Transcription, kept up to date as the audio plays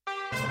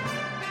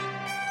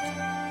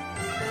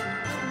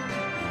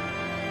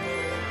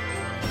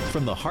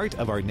From the heart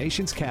of our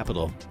nation's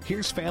capital,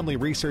 here's Family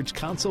Research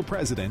Council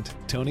President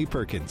Tony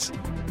Perkins.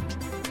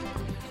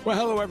 Well,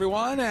 hello,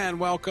 everyone, and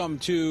welcome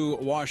to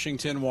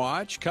Washington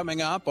Watch.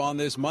 Coming up on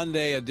this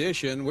Monday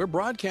edition, we're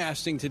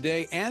broadcasting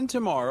today and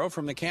tomorrow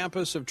from the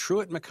campus of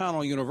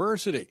Truett-McConnell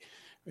University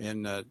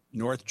in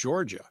North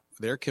Georgia.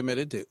 They're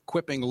committed to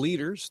equipping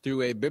leaders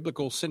through a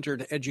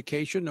biblical-centered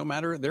education, no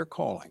matter their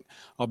calling.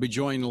 I'll be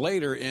joined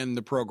later in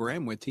the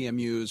program with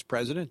TMU's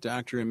president,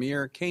 Dr.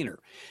 Amir Kaner,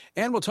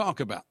 and we'll talk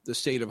about the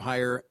state of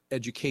higher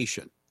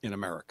education in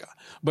America.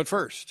 But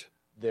first,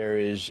 there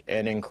is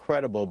an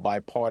incredible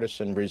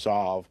bipartisan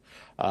resolve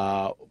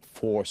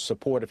for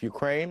support of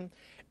Ukraine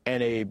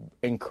and an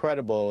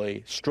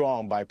incredibly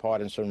strong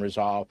bipartisan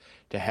resolve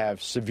to have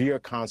severe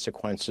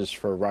consequences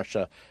for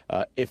Russia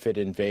if it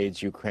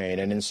invades Ukraine,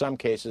 and in some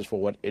cases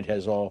for what it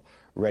has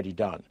already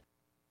done.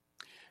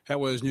 That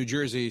was New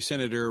Jersey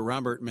Senator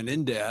Robert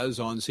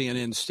Menendez on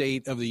CNN's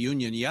State of the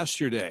Union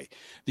yesterday.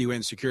 The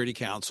UN Security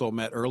Council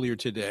met earlier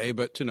today,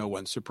 but to no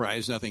one's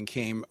surprise, nothing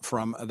came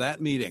from that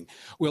meeting.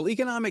 Will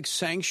economic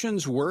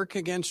sanctions work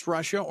against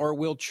Russia, or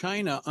will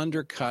China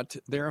undercut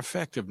their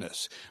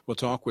effectiveness? We'll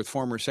talk with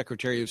former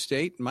Secretary of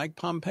State Mike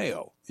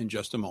Pompeo in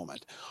just a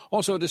moment.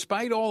 Also,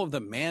 despite all of the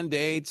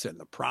mandates and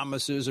the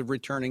promises of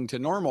returning to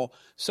normal,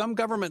 some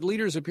government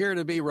leaders appear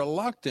to be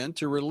reluctant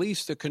to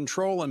release the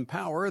control and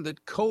power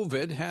that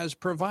COVID has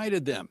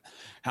provided them.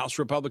 House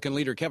Republican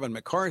leader Kevin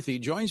McCarthy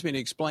joins me to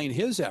explain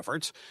his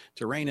efforts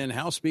to rein in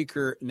House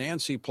Speaker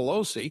Nancy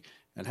Pelosi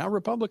and how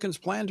Republicans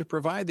plan to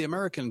provide the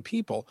American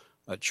people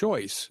a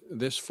choice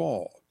this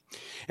fall.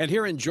 And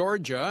here in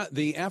Georgia,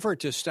 the effort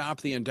to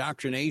stop the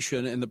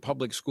indoctrination in the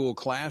public school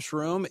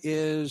classroom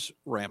is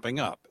ramping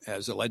up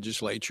as the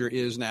legislature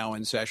is now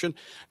in session.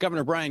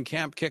 Governor Brian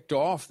Kemp kicked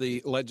off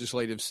the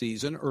legislative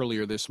season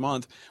earlier this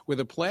month with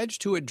a pledge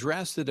to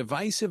address the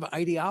divisive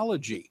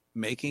ideology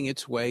making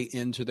its way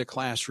into the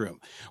classroom.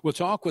 We'll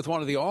talk with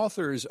one of the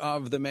authors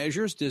of the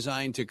measures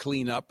designed to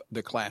clean up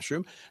the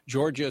classroom.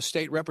 Georgia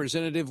State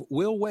Representative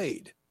Will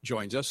Wade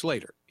joins us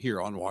later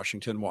here on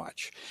Washington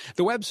Watch.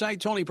 The website,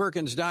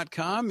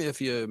 TonyPerkins.com.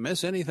 If you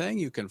miss anything,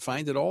 you can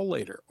find it all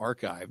later,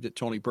 archived at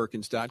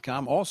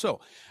TonyPerkins.com.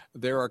 Also,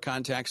 there are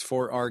contacts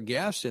for our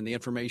guests and the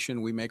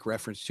information we make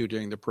reference to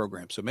during the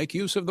program. So make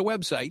use of the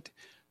website,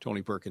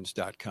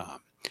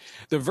 TonyPerkins.com.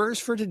 The verse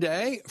for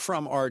today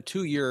from our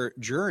 2-year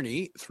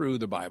journey through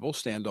the Bible,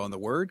 Stand on the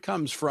Word,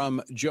 comes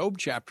from Job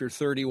chapter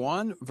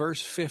 31,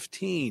 verse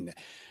 15.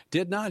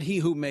 Did not he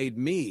who made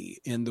me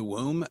in the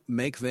womb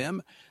make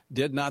them?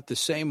 Did not the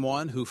same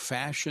one who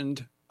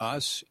fashioned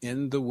us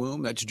in the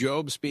womb? That's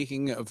Job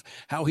speaking of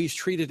how he's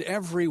treated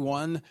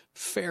everyone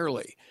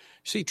fairly.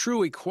 See,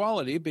 true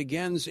equality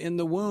begins in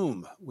the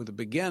womb with the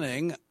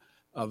beginning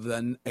of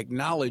the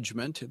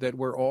acknowledgement that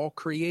we're all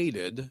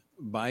created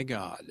by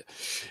God.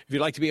 If you'd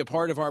like to be a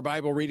part of our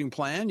Bible reading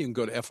plan, you can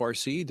go to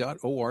frc.org/Bible.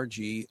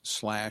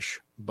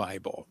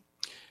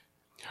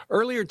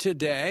 Earlier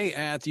today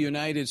at the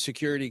United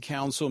Security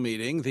Council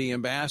meeting, the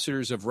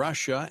ambassadors of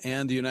Russia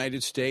and the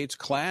United States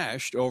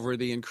clashed over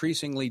the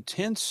increasingly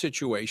tense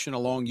situation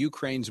along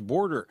Ukraine's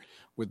border,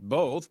 with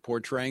both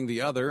portraying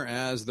the other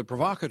as the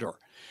provocateur.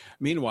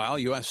 Meanwhile,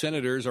 U.S.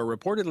 senators are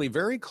reportedly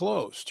very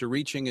close to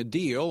reaching a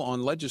deal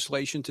on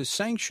legislation to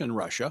sanction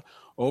Russia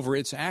over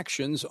its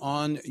actions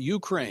on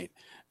Ukraine.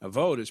 A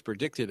vote is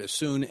predicted as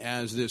soon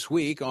as this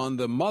week on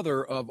the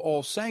mother of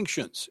all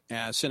sanctions,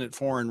 as Senate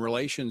Foreign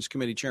Relations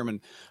Committee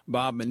Chairman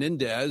Bob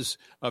Menendez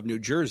of New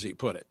Jersey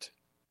put it.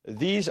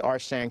 These are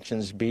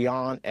sanctions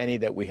beyond any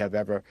that we have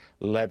ever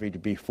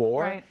levied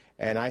before, right.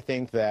 And I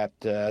think that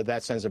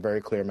that sends a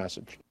very clear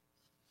message.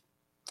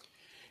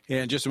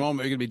 In just a moment,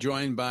 we're going to be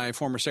joined by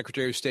former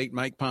Secretary of State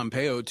Mike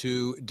Pompeo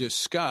to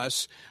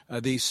discuss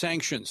these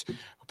sanctions.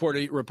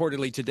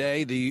 Reportedly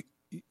today, the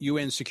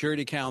UN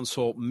Security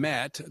Council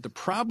met. The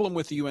problem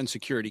with the UN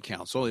Security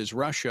Council is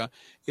Russia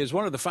is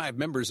one of the 5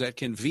 members that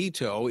can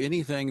veto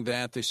anything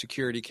that the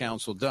Security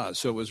Council does.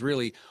 So it was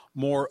really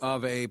more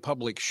of a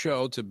public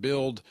show to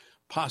build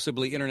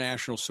possibly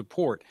international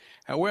support.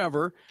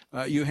 However,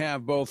 you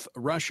have both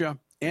Russia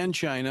and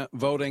China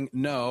voting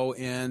no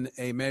in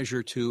a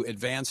measure to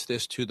advance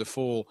this to the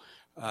full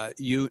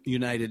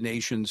United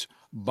Nations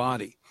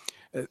body.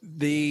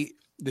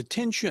 The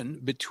tension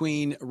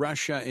between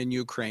Russia and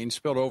Ukraine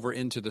spilled over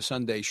into the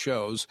Sunday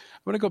shows.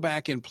 I'm going to go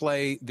back and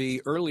play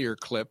the earlier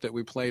clip that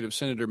we played of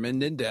Senator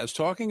Menendez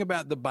talking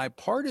about the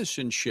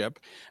bipartisanship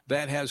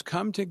that has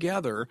come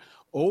together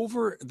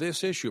over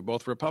this issue,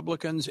 both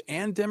Republicans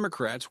and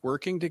Democrats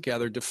working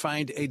together to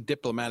find a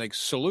diplomatic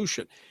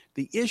solution.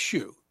 The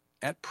issue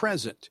at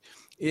present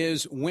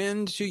is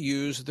when to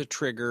use the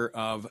trigger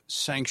of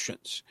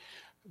sanctions.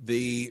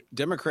 The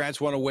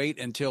Democrats want to wait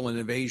until an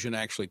invasion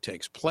actually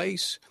takes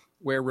place,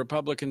 where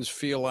Republicans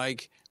feel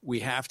like we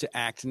have to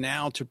act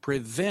now to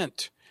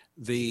prevent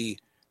the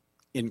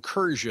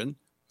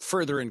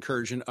further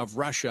incursion of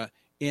Russia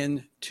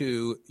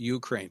into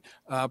Ukraine.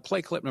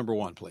 Play clip number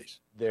 1, please.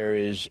 There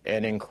is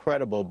an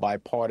incredible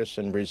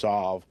bipartisan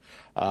resolve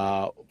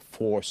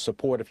for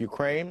support of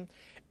Ukraine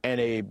and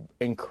a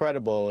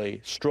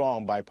incredibly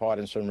strong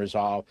bipartisan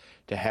resolve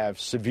to have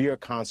severe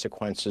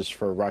consequences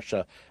for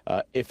Russia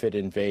if it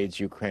invades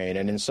Ukraine,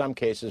 and in some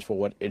cases for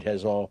what it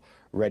has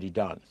already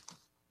done.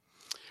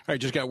 All right,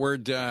 just got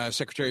word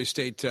Secretary of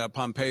State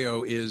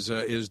Pompeo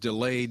is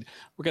delayed.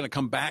 We're going to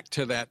come back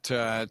to that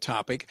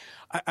topic.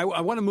 I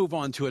want to move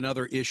on to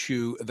another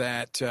issue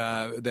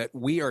that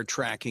we are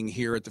tracking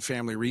here at the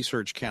Family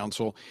Research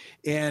Council,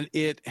 and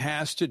it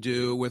has to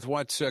do with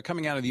what's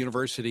coming out of the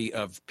University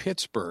of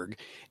Pittsburgh.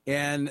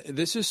 And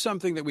this is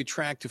something that we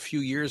tracked a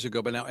few years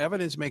ago, but now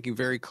evidence making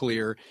very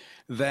clear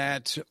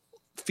that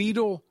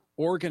fetal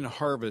organ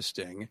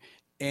harvesting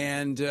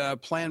and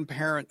Planned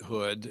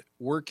Parenthood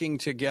working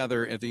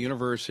together at the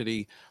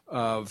University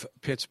of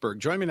Pittsburgh.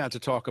 Joining me now to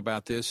talk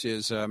about this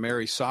is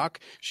Mary Szoch.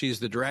 She's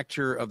the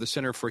director of the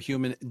Center for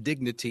Human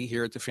Dignity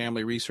here at the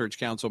Family Research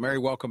Council. Mary,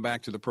 welcome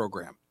back to the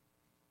program.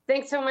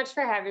 Thanks so much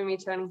for having me,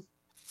 Tony. All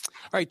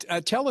right,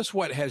 tell us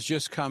what has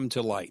just come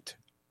to light.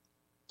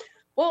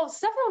 Well,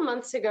 several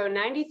months ago,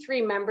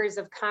 93 members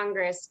of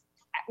Congress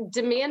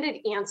demanded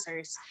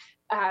answers.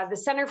 The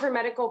Center for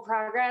Medical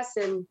Progress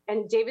and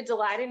David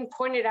Daleiden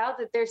pointed out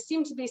that there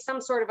seemed to be some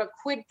sort of a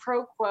quid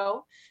pro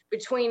quo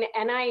between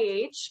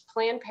NIH,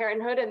 Planned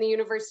Parenthood, and the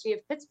University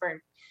of Pittsburgh.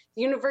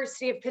 The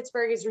University of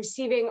Pittsburgh is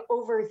receiving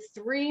over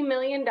 $3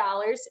 million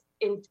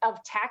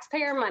of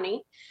taxpayer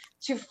money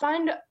to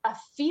fund a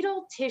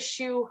fetal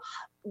tissue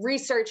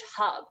research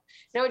hub.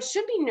 Now, it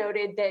should be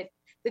noted that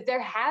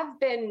there have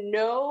been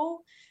no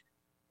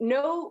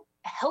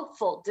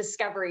helpful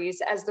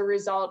discoveries as the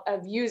result of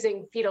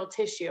using fetal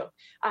tissue.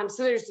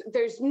 So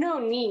there's no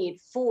need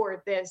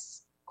for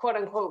this quote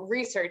unquote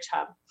research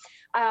hub.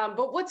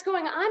 But what's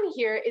going on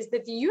here is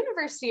that the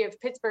University of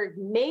Pittsburgh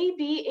may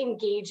be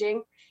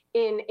engaging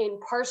in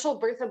partial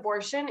birth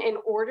abortion in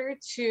order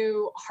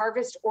to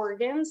harvest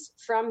organs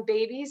from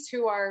babies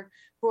who are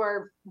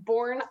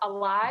born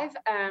alive,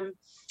 and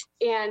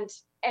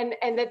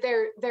that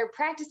they're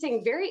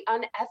practicing very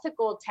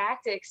unethical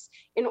tactics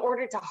in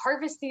order to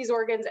harvest these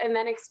organs and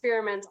then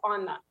experiment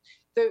on them.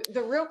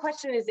 The real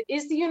question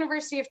is the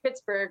University of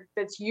Pittsburgh,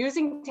 that's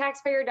using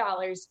taxpayer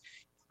dollars,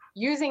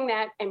 using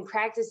that and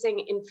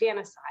practicing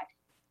infanticide?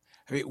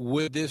 I mean,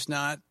 would this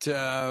not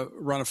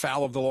run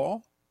afoul of the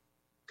law?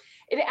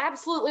 It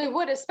absolutely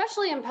would,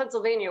 especially in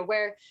Pennsylvania,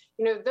 where,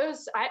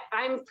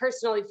 I'm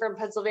personally from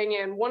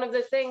Pennsylvania, and one of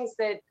the things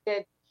that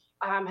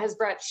has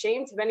brought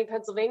shame to many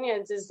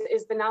Pennsylvanians is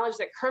the knowledge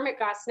that Kermit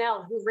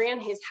Gosnell, who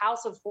ran his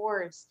House of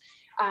Horrors,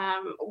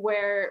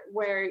 where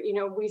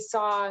we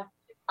saw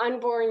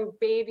unborn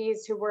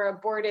babies who were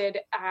aborted,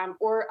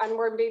 or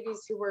unborn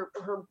babies who were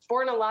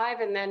born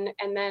alive and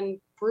then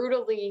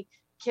brutally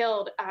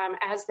killed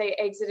as they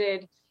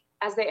exited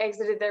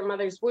their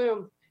mother's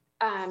womb.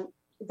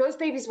 Those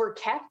babies were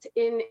kept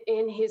in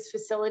his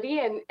facility,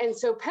 and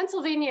so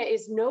Pennsylvania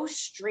is no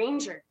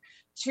stranger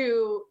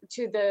to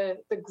the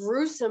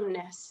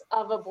gruesomeness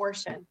of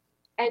abortion.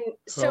 And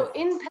so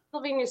in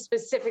Pennsylvania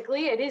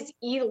specifically, it is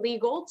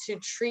illegal to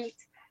treat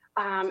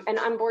an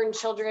unborn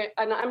child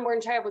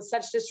with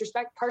such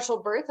disrespect.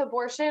 Partial birth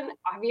abortion,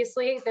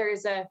 obviously, there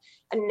is a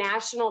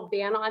national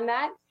ban on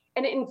that.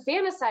 And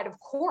infanticide, of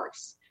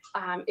course,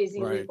 is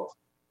illegal. Right.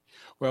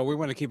 Well, we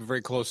want to keep a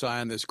very close eye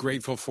on this.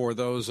 Grateful for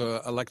those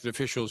elected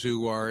officials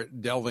who are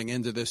delving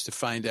into this to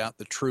find out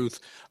the truth.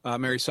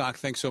 Mary Szoch,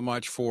 thanks so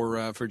much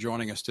for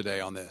joining us today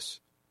on this.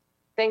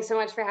 Thanks so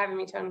much for having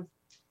me, Tony.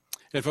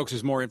 And folks,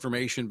 as more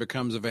information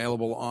becomes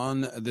available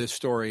on this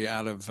story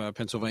out of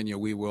Pennsylvania,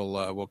 we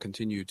will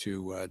continue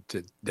to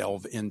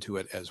delve into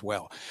it as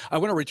well. I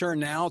want to return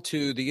now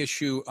to the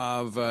issue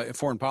of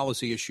foreign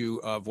policy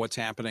issue of what's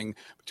happening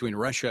between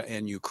Russia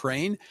and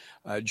Ukraine.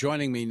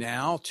 Joining me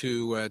now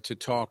to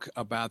talk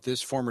about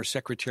this, former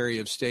Secretary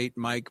of State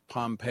Mike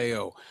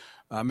Pompeo.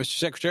 Mr.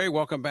 Secretary,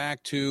 welcome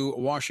back to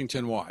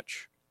Washington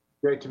Watch.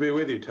 Great to be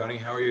with you, Tony.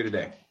 How are you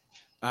today?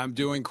 I'm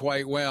doing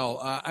quite well.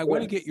 I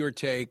want to get your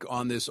take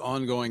on this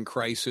ongoing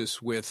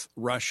crisis with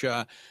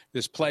Russia,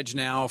 this pledge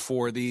now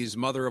for these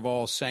mother of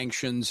all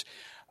sanctions.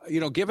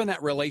 Given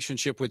that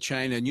relationship with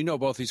China, and you know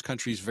both these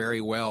countries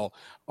very well,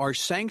 are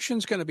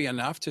sanctions going to be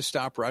enough to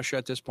stop Russia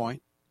at this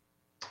point?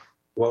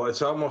 Well,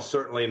 it's almost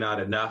certainly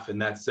not enough in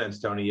that sense,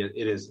 Tony.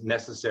 It is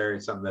necessary.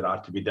 It's something that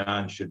ought to be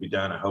done, should be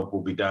done. I hope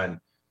will be done,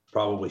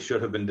 probably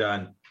should have been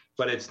done,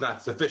 but it's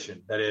not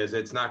sufficient. That is,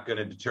 it's not going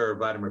to deter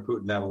Vladimir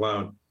Putin that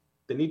alone.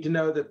 They need to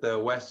know that the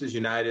West is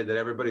united, that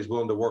everybody's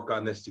willing to work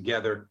on this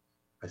together.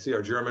 I see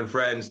our German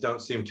friends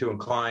don't seem too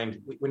inclined.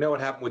 We know what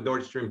happened with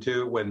Nord Stream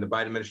 2 when the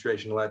Biden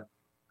administration let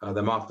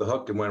them off the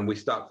hook and when we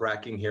stopped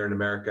fracking here in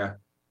America.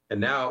 And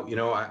now,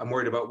 I'm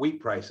worried about wheat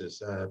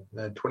prices.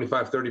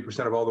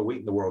 25-30% of all the wheat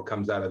in the world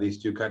comes out of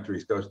these two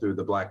countries, goes through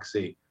the Black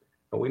Sea.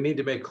 And we need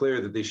to make clear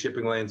that these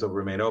shipping lanes will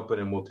remain open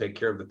and will take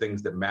care of the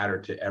things that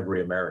matter to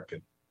every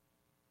American.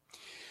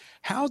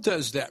 How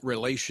does that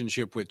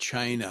relationship with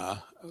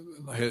China,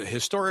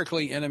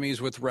 historically enemies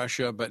with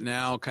Russia, but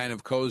now kind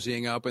of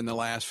cozying up in the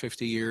last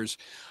 50 years,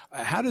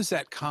 how does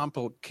that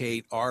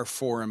complicate our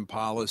foreign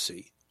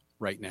policy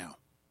right now?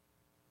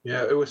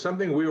 Yeah, it was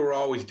something we were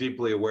always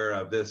deeply aware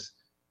of, this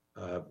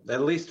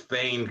at least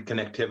feigned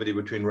connectivity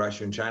between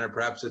Russia and China.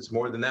 Perhaps it's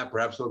more than that.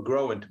 Perhaps it'll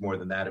grow into more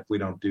than that if we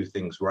don't do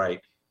things right.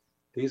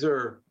 These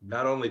are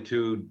not only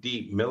two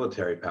deep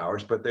military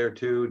powers, but they're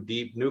two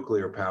deep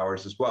nuclear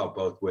powers as well,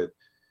 both with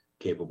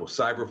capable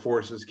cyber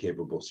forces,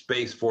 capable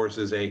space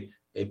forces, a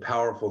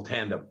powerful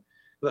tandem.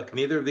 Look,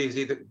 neither of these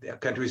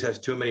countries has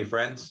too many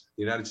friends.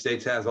 The United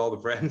States has all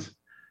the friends.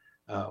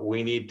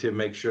 We need to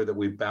make sure that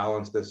we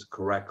balance this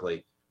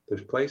correctly.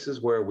 There's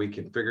places where we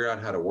can figure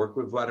out how to work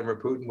with Vladimir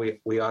Putin.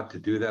 We ought to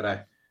do that.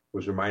 I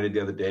was reminded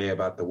the other day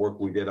about the work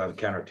we did on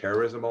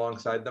counterterrorism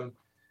alongside them.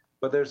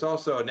 But there's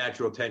also a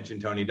natural tension,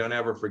 Tony. Don't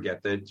ever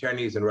forget that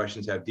Chinese and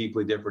Russians have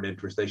deeply different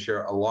interests. They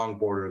share a long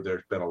border.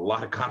 There's been a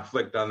lot of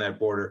conflict on that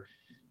border.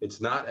 It's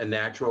not a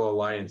natural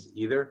alliance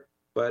either.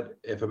 But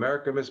if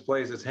America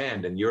misplays its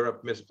hand and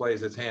Europe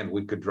misplays its hand,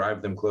 we could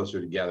drive them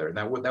closer together. And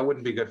that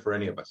wouldn't be good for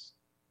any of us.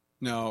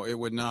 No, it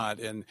would not.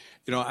 And,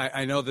 you know,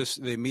 I know the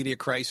immediate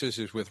crisis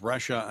is with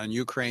Russia and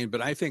Ukraine, but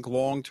I think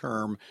long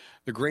term,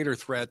 the greater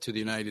threat to the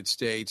United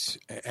States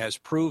has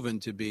proven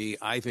to be,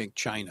 I think,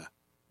 China.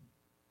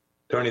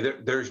 Tony,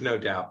 there's no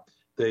doubt.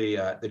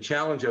 The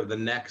challenge of the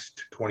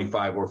next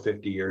 25 or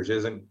 50 years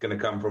isn't going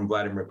to come from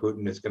Vladimir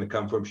Putin. It's going to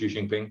come from Xi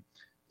Jinping.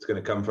 It's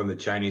going to come from the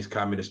Chinese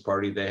Communist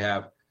Party. They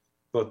have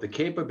both the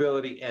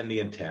capability and the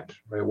intent,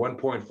 right?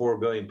 1.4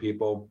 billion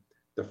people,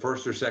 the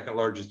first or second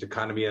largest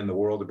economy in the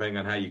world, depending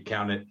on how you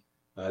count it.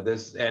 By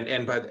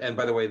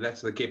the way,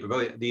 that's the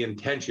capability, the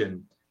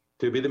intention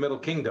to be the Middle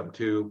Kingdom,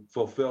 to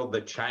fulfill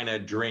the China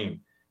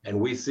dream. And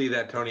we see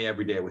that, Tony,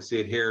 every day. We see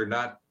it here,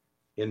 not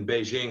in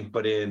Beijing,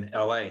 but in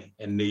LA,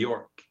 in New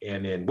York,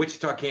 and in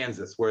Wichita,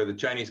 Kansas, where the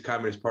Chinese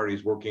Communist Party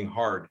is working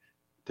hard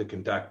to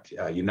conduct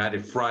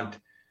united front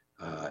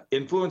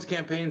influence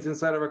campaigns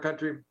inside of our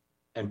country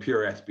and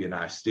pure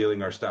espionage,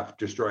 stealing our stuff,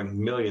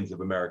 destroying millions of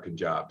American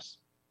jobs.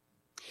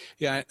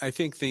 Yeah, I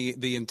think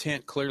the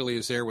intent clearly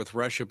is there with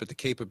Russia, but the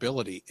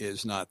capability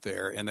is not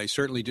there. And they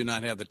certainly do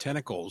not have the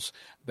tentacles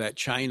that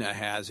China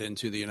has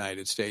into the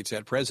United States.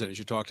 That president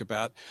you talked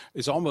about,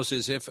 it's almost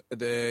as if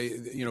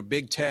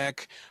big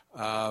tech,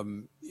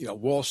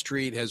 Wall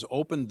Street has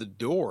opened the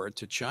door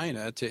to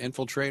China to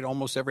infiltrate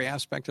almost every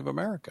aspect of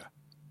America.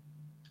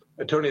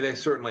 Tony, they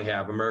certainly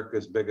have.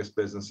 America's biggest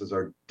businesses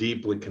are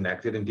deeply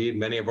connected. Indeed,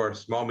 many of our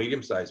small,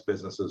 medium-sized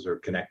businesses are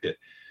connected.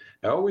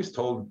 I always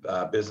told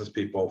business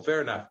people,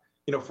 fair enough,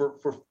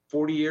 for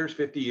 40 years,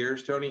 50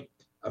 years, Tony,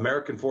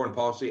 American foreign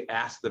policy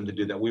asked them to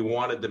do that. We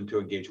wanted them to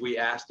engage. We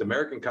asked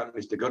American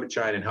companies to go to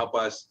China and help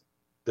us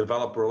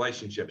develop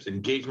relationships.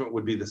 Engagement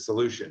would be the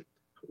solution.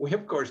 We,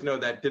 of course, know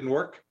that didn't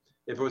work.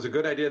 If it was a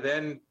good idea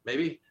then,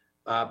 maybe,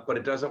 but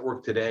it doesn't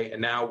work today.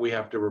 And now we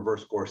have to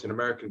reverse course. And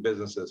American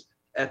businesses,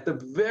 at the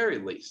very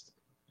least,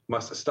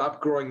 must stop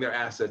growing their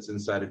assets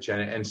inside of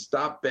China and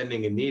stop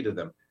bending a knee to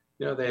them.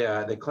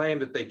 They claim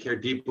that they care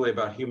deeply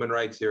about human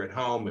rights here at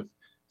home. If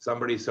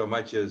somebody so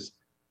much as,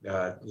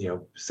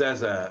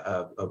 says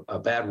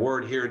a bad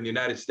word here in the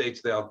United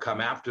States, they'll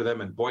come after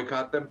them and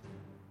boycott them.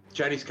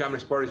 Chinese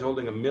Communist Party is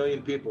holding 1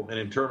 million people in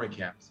internment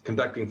camps,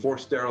 conducting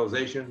forced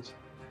sterilizations,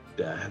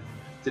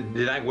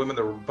 denying women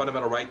the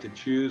fundamental right to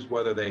choose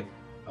whether they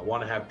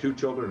want to have 2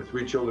 children or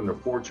 3 children or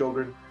 4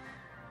 children.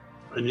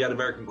 And yet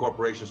American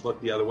corporations look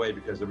the other way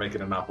because they're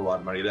making an awful lot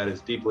of money. That is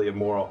deeply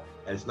immoral,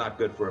 and it's not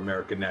good for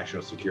American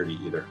national security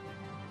either.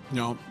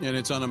 No, and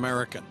it's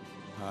un-American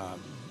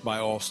by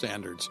all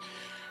standards.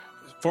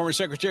 Former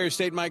Secretary of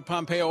State Mike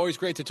Pompeo, always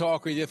great to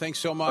talk with you. Thanks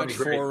so much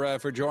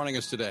for joining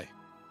us today.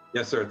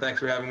 Yes, sir. Thanks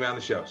for having me on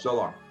the show. So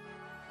long.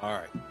 All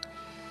right.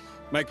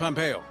 Mike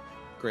Pompeo,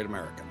 great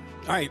American.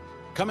 All right.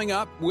 Coming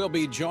up, we'll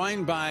be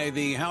joined by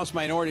the House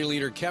Minority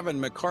Leader Kevin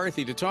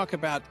McCarthy to talk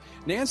about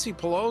Nancy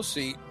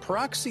Pelosi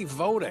proxy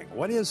voting.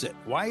 What is it?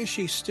 Why is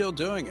she still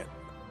doing it?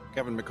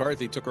 Kevin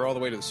McCarthy took her all the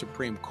way to the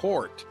Supreme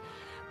Court.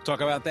 We'll talk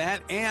about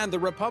that, and the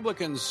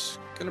Republicans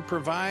going to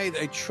provide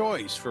a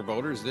choice for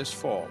voters this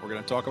fall. We're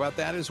going to talk about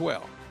that as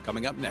well.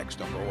 Coming up next,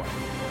 don't go away.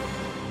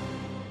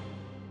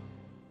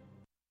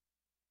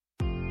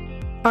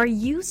 Are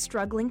you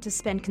struggling to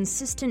spend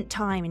consistent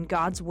time in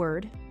God's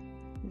Word?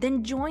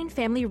 Then join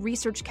Family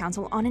Research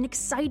Council on an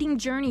exciting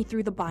journey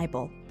through the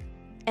Bible.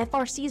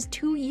 FRC's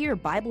 2-year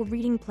Bible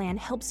reading plan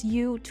helps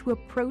you to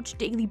approach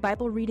daily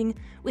Bible reading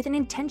with an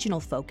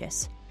intentional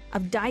focus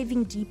of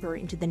diving deeper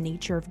into the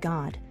nature of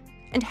God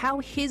and how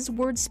His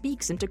Word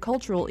speaks into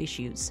cultural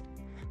issues.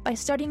 By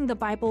studying the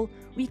Bible,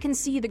 we can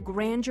see the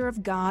grandeur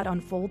of God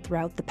unfold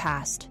throughout the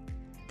past.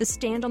 The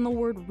Stand on the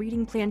Word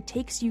reading plan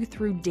takes you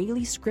through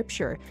daily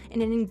scripture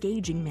in an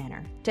engaging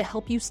manner to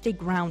help you stay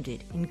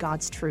grounded in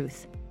God's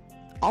truth.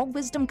 All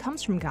wisdom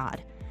comes from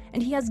God,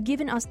 and He has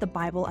given us the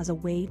Bible as a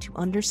way to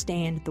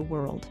understand the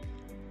world.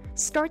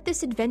 Start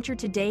this adventure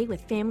today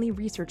with Family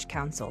Research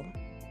Council.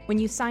 When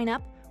you sign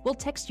up, we'll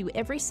text you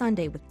every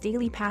Sunday with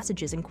daily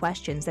passages and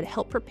questions that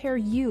help prepare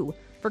you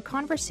for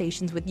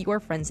conversations with your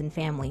friends and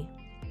family.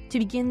 To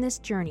begin this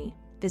journey,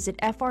 visit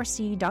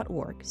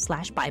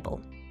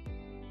frc.org/Bible.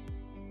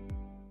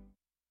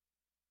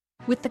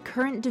 With the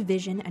current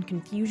division and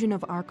confusion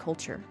of our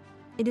culture,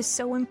 it is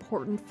so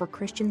important for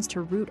Christians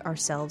to root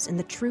ourselves in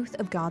the truth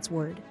of God's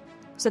Word,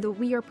 so that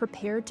we are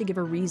prepared to give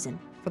a reason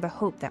for the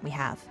hope that we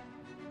have.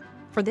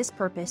 For this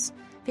purpose,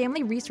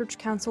 Family Research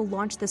Council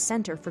launched the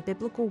Center for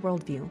Biblical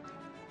Worldview.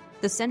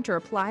 The center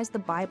applies the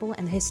Bible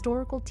and the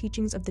historical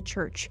teachings of the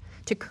Church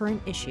to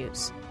current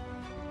issues.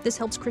 This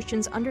helps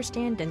Christians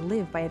understand and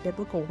live by a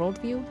biblical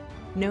worldview,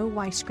 know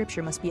why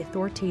Scripture must be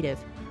authoritative,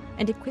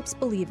 and equips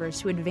believers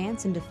to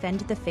advance and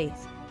defend the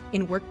faith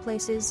in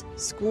workplaces,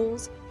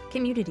 schools,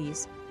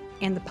 communities,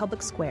 and the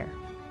public square.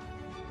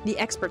 The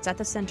experts at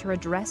the center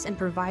address and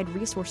provide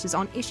resources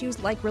on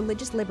issues like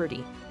religious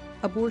liberty,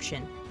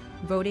 abortion,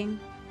 voting,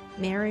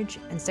 marriage,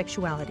 and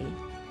sexuality.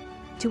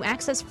 To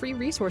access free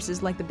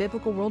resources like the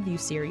Biblical Worldview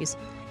series,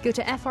 go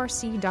to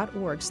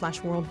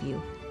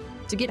frc.org/worldview.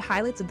 To get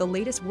highlights of the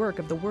latest work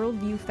of the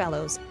Worldview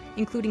Fellows,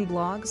 including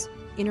blogs,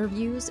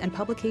 interviews, and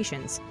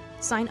publications,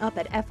 sign up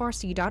at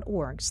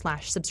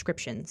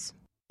frc.org/subscriptions.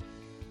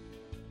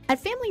 At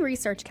Family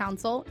Research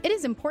Council, it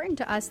is important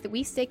to us that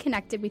we stay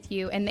connected with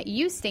you and that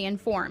you stay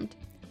informed.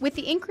 With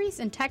the increase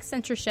in tech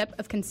censorship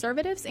of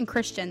conservatives and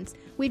Christians,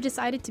 we've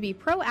decided to be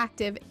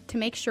proactive to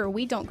make sure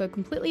we don't go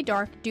completely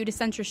dark due to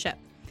censorship.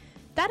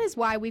 That is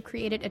why we've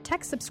created a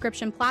tech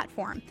subscription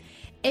platform.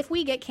 If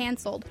we get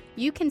canceled,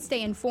 you can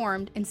stay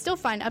informed and still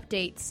find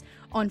updates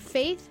on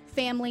faith,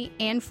 family,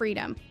 and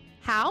freedom.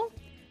 How?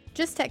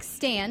 Just text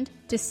STAND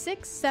to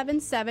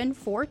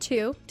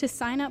 67742 to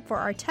sign up for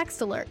our text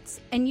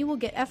alerts, and you will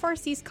get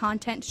FRC's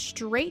content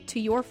straight to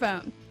your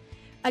phone.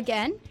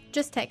 Again,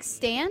 just text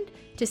STAND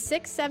to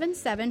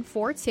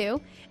 67742,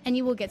 and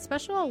you will get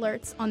special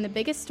alerts on the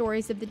biggest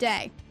stories of the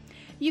day.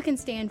 You can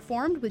stay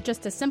informed with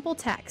just a simple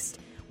text.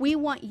 We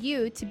want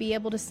you to be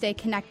able to stay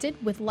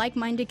connected with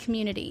like-minded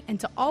community and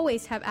to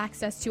always have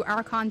access to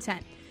our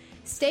content.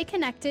 Stay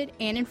connected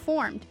and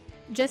informed.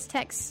 Just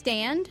text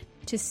STAND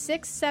to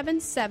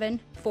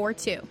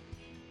 67742.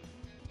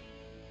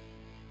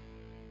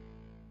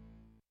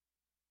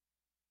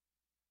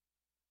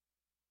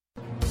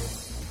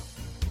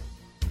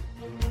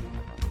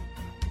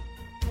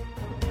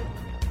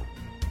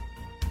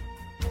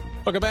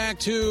 Welcome back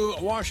to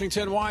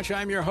Washington Watch.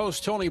 I'm your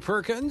host, Tony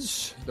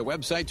Perkins. The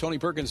website,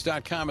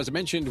 TonyPerkins.com. As I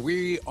mentioned,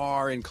 we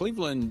are in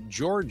Cleveland,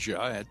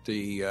 Georgia at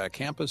the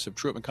campus of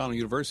Truett McConnell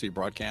University,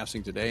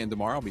 broadcasting today and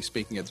tomorrow. I'll be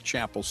speaking at the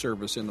chapel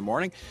service in the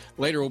morning.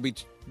 Later, we'll be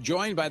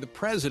joined by the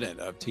president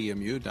of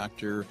TMU,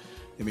 Dr.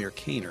 Amir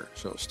Kaner,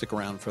 so stick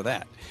around for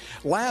that.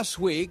 Last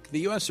week, the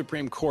U.S.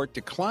 Supreme Court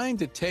declined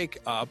to take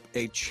up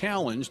a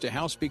challenge to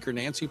House Speaker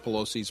Nancy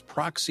Pelosi's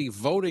proxy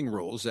voting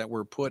rules that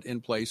were put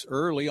in place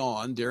early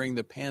on during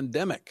the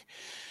pandemic.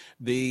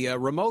 The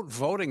remote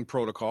voting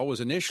protocol was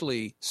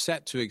initially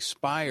set to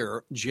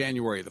expire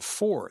January the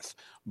 4th,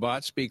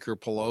 but Speaker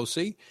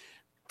Pelosi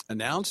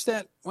announced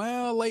that,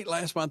 late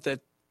last month, that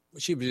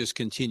she would just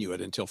continue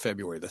it until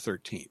February the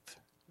 13th.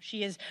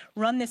 She has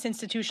run this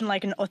institution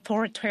like an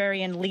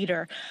authoritarian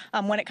leader.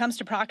 When it comes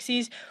to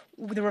proxies,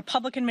 the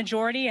Republican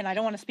majority, and I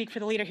don't want to speak for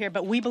the leader here,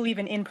 but we believe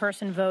in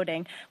in-person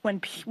voting. When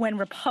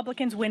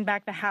Republicans win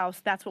back the House,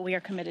 that's what we are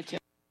committed to.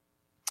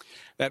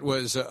 That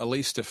was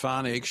Elise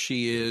Stefanik.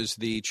 She is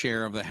the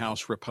chair of the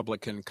House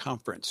Republican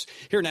Conference.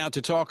 Here now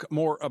to talk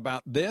more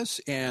about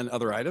this and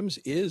other items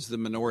is the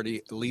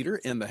minority leader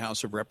in the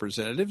House of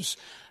Representatives,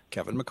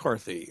 Kevin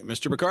McCarthy.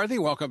 Mr. McCarthy,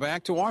 welcome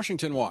back to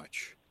Washington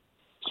Watch.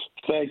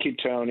 Thank you,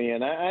 Tony.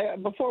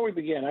 And before we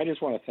begin, I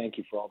just want to thank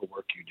you for all the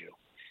work you do,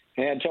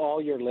 and to all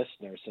your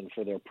listeners and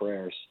for their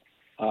prayers.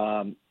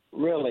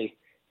 Really,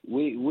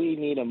 we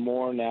need them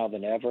more now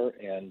than ever.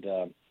 And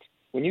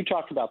when you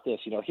talked about this,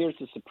 here's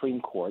the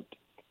Supreme Court.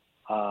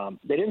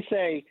 They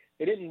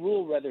didn't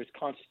rule whether it's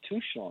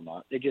constitutional or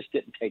not. They just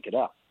didn't take it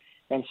up.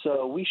 And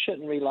so we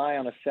shouldn't rely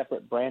on a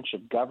separate branch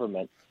of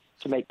government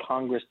to make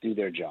Congress do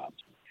their jobs.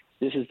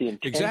 This is the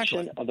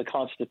intention of the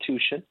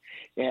Constitution.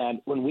 And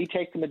when we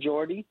take the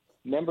majority,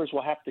 members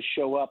will have to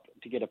show up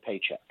to get a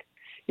paycheck.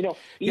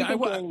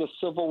 During the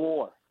Civil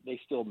War, they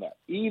still met.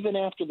 Even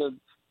after the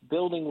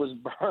building was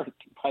burnt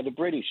by the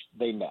British,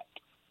 they met.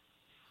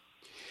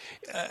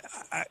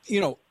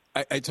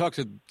 I talked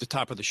at the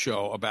top of the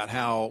show about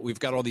how we've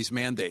got all these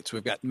mandates.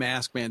 We've got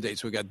mask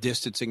mandates. We've got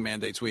distancing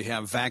mandates. We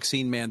have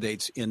vaccine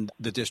mandates in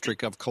the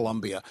District of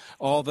Columbia.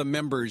 All the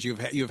members, you've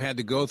had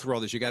to go through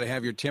all this. You got to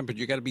have your temperature.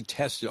 You got to be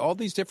tested. All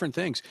these different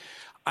things.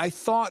 I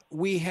thought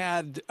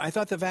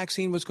the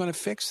vaccine was going to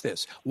fix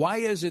this. Why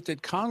is it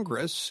that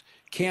Congress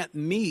can't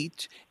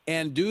meet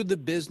and do the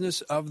business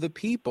of the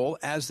people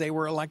as they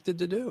were elected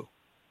to do?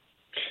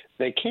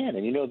 They can.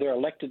 And, they're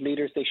elected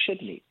leaders. They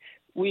should meet.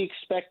 We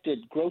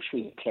expected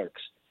grocery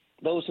clerks,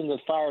 those in the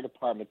fire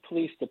department,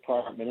 police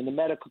department, and the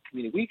medical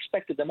community. We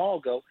expected them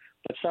all to go,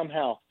 but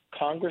somehow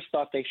Congress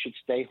thought they should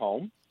stay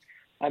home.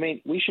 I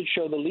mean, we should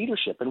show the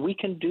leadership, and we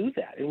can do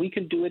that, and we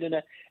can do it in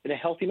a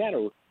healthy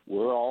manner.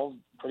 We're all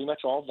pretty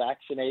much all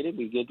vaccinated.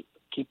 We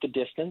keep the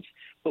distance,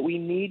 but we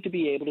need to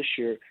be able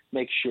to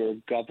make sure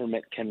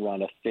government can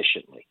run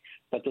efficiently.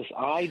 But this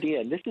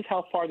idea, and this is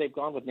how far they've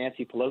gone with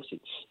Nancy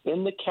Pelosi,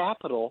 in the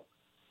Capitol,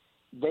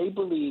 they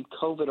believe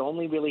COVID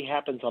only really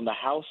happens on the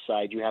House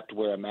side. You have to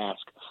wear a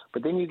mask.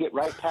 But then you get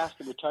right past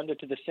the rotunda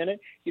to the Senate,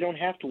 you don't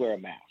have to wear a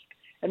mask.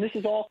 And this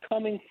is all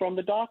coming from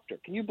the doctor.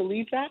 Can you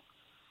believe that?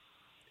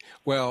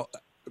 Well,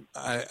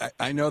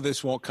 I know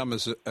this won't come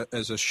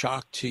as a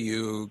shock to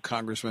you,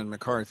 Congressman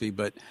McCarthy,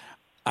 but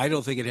I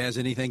don't think it has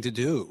anything to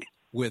do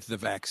with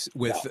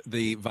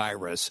the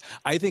virus.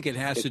 I think it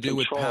has to do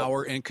with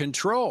power and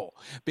control,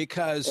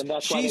 because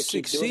she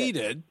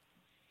succeeded.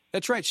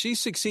 That's right. She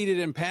succeeded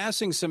in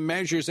passing some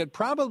measures that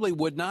probably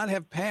would not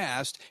have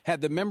passed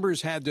had the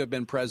members had to have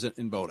been present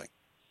in voting.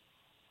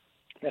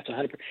 That's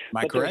 100%. Am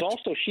I correct?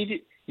 Also,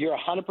 you're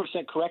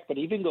 100% correct, but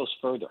it even goes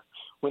further.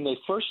 When they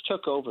first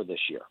took over this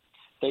year,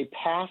 they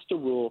passed a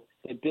rule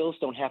that bills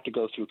don't have to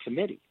go through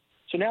committee.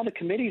 So now the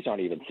committees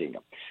aren't even seeing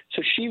them.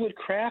 So she would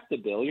craft the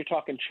bill. You're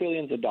talking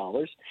trillions of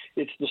dollars.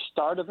 It's the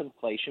start of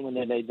inflation when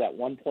they made that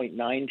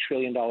 $1.9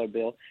 trillion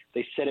bill.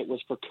 They said it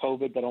was for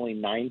COVID, but only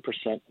 9%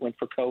 went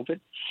for COVID.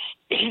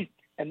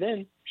 And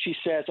then she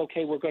says,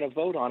 okay, we're going to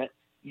vote on it.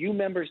 You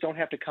members don't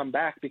have to come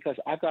back because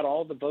I've got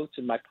all the votes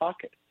in my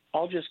pocket.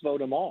 I'll just vote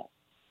them all.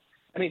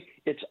 I mean,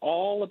 it's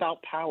all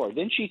about power.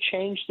 Then she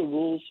changed the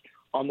rules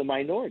on the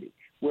minority,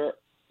 where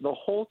the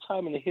whole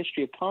time in the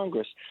history of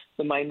Congress,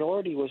 the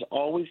minority was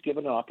always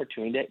given an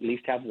opportunity to at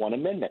least have one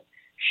amendment.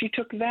 She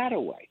took that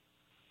away.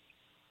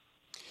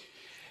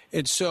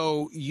 And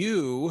so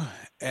you,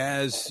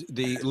 as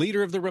the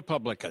leader of the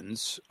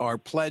Republicans, are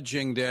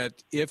pledging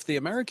that if the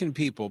American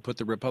people put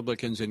the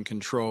Republicans in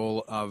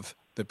control of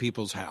the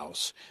People's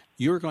House,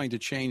 you're going to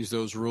change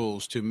those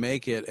rules to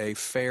make it a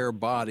fair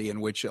body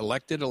in which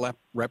elected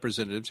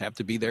representatives have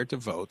to be there to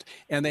vote,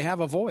 and they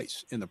have a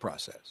voice in the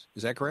process.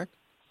 Is that correct?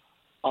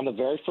 On the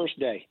very first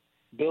day,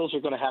 bills are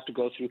going to have to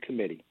go through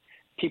committee.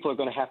 People are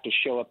going to have to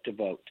show up to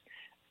vote.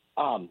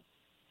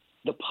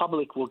 The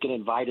public will get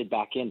invited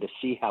back in to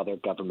see how their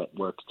government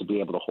works, to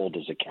be able to hold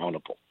us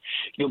accountable.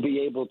 You'll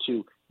be able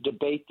to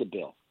debate the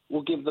bill.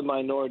 We'll give the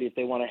minority, if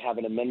they want to have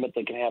an amendment,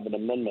 they can have an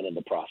amendment in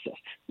the process.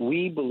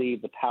 We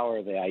believe the power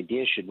of the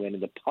idea should win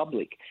in the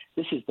public.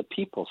 This is the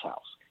people's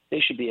house. They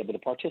should be able to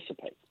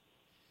participate.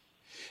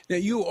 Now,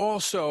 you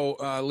also,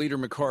 Leader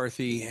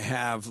McCarthy,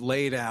 have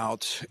laid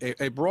out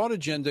a broad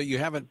agenda. You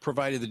haven't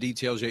provided the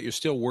details yet. You're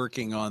still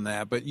working on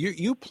that. But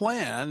you've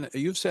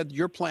said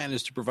your plan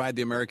is to provide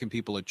the American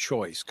people a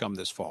choice come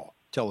this fall.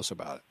 Tell us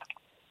about it.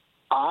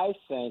 I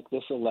think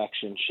this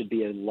election should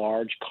be a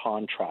large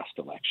contrast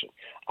election.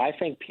 I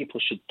think people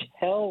should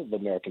tell the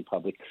American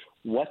public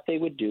what they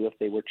would do if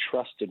they were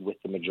trusted with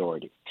the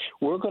majority.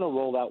 We're going to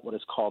roll out what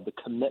is called the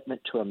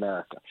Commitment to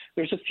America.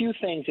 There's a few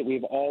things that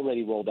we've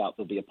already rolled out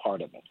that will be a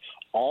part of it.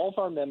 All of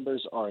our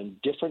members are in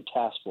different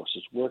task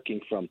forces working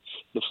from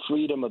the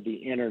freedom of the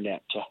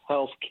internet to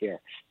health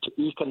care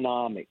to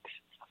economics.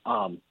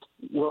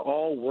 We're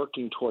all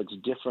working towards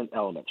different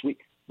elements.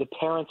 The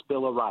Parents'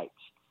 Bill of Rights.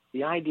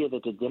 The idea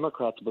that the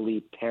Democrats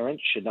believe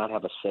parents should not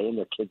have a say in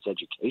their kids'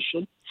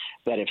 education,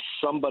 that if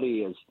somebody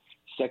is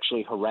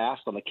sexually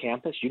harassed on the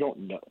campus,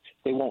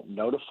 they won't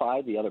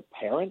notify the other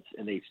parents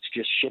and they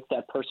just ship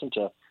that person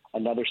to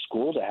another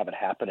school to have it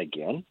happen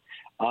again.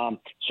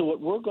 So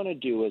what we're going to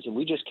do is, and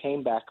we just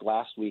came back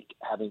last week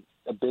having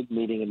a big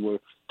meeting and we're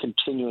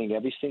continuing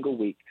every single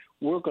week,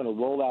 we're going to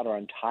roll out our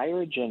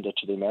entire agenda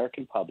to the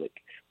American public.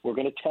 We're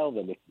going to tell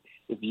them,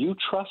 if you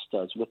trust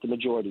us with the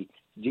majority,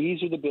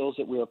 these are the bills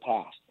that we are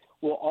passed.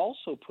 We'll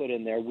also put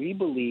in there, we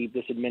believe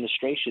this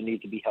administration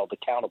needs to be held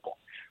accountable.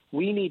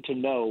 We need to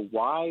know,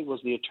 why was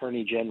the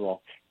Attorney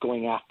General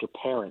going after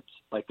parents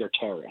like they're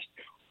terrorists?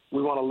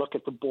 We want to look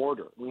at the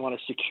border. We want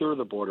to secure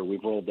the border.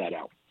 We've rolled that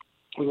out.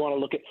 We want to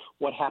look at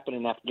what happened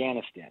in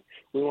Afghanistan.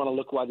 We want to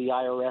look why the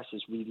IRS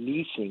is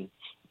releasing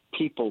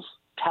people's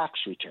tax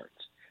returns.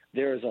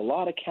 There is a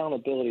lot of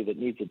accountability that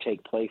needs to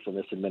take place in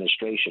this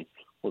administration.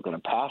 We're going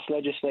to pass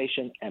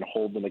legislation and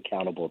hold them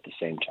accountable at the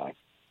same time.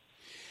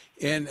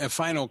 And a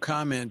final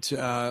comment,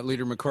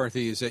 Leader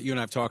McCarthy, is that you and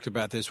I have talked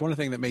about this. One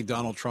thing that made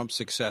Donald Trump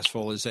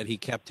successful is that he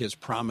kept his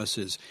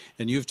promises.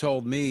 And you've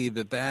told me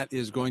that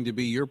is going to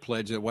be your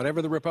pledge, that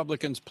whatever the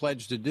Republicans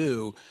pledge to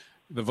do,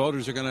 the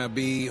voters are going to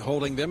be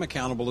holding them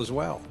accountable as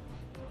well.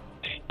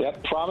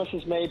 Yep,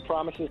 promises made,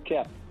 promises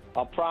kept.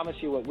 I'll promise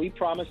you what we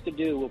promised to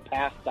do will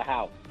pass the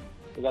House.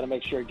 We've got to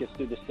make sure it gets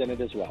through the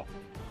Senate as well.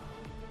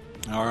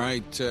 All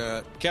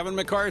right. Kevin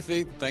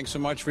McCarthy, thanks so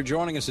much for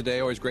joining us today.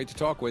 Always great to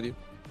talk with you.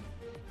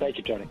 Thank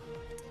you, Tony.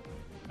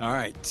 All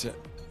right.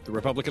 The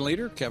Republican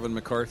leader, Kevin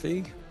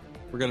McCarthy.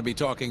 We're going to be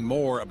talking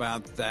more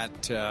about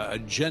that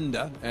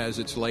agenda as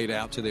it's laid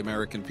out to the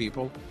American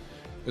people,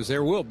 because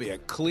there will be a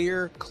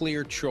clear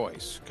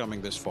choice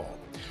coming this fall.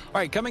 All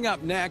right, coming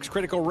up next,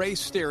 critical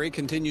race theory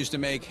continues to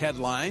make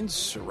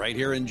headlines. Right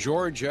here in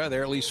Georgia,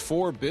 there are at least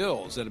 4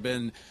 bills that have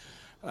been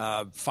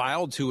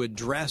filed to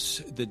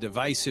address the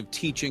divisive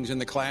teachings in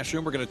the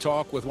classroom. We're going to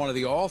talk with one of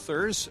the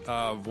authors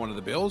of one of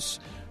the bills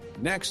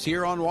next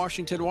here on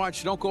Washington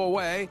Watch. Don't go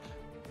away.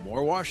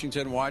 More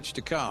Washington Watch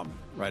to come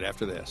right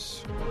after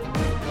this.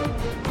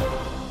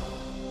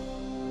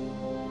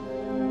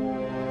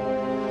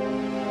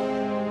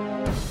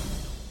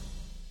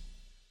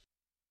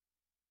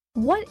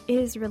 What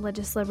is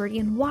religious liberty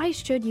and why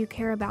should you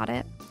care about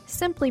it?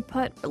 Simply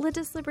put,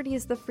 religious liberty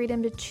is the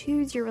freedom to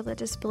choose your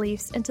religious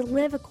beliefs and to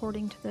live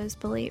according to those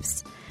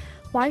beliefs.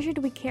 Why should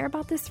we care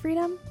about this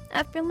freedom?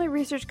 At Family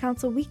Research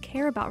Council, we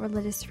care about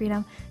religious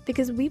freedom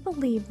because we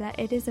believe that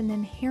it is an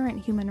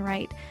inherent human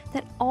right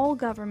that all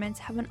governments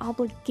have an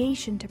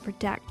obligation to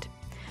protect.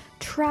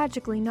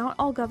 Tragically, not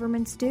all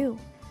governments do.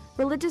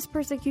 Religious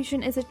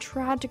persecution is a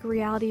tragic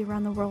reality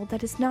around the world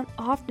that is not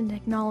often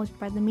acknowledged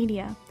by the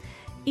media,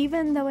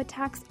 even though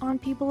attacks on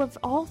people of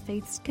all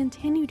faiths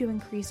continue to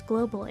increase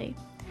globally.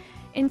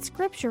 In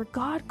Scripture,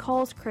 God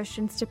calls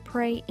Christians to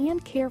pray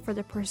and care for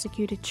the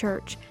persecuted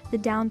church, the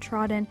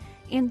downtrodden,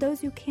 and those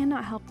who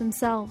cannot help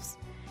themselves.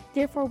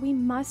 Therefore, we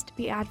must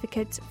be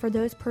advocates for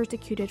those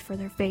persecuted for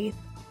their faith.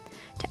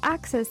 To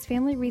access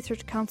Family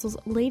Research Council's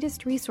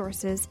latest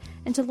resources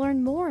and to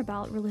learn more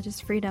about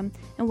religious freedom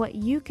and what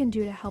you can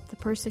do to help the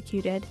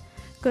persecuted,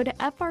 go to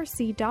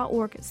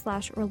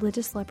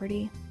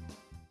frc.org/religiousliberty.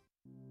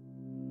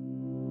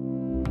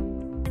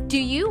 Do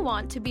you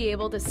want to be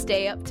able to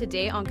stay up to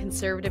date on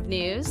conservative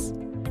news?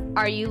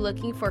 Are you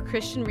looking for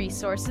Christian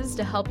resources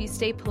to help you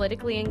stay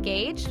politically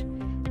engaged?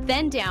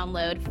 Then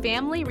download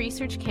Family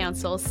Research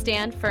Council's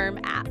Stand Firm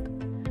app.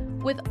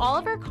 With all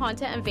of our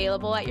content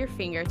available at your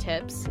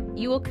fingertips,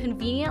 you will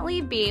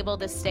conveniently be able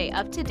to stay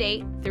up to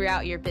date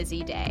throughout your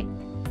busy day.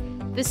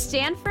 The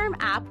Stand Firm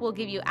app will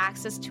give you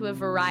access to a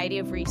variety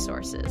of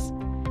resources,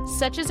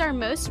 such as our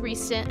most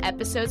recent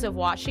episodes of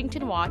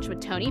Washington Watch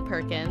with Tony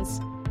Perkins,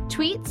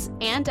 tweets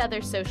and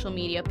other social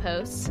media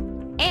posts,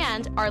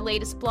 and our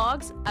latest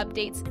blogs,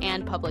 updates,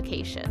 and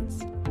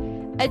publications.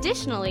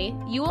 Additionally,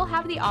 you will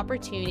have the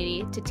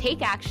opportunity to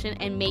take action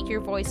and make your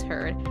voice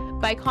heard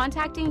by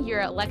contacting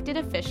your elected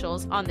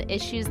officials on the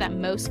issues that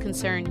most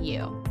concern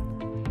you.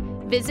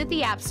 Visit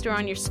the App Store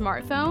on your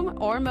smartphone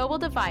or mobile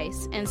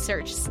device and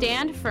search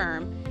Stand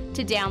Firm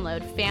to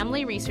download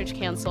Family Research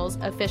Council's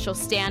official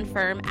Stand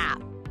Firm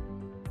app.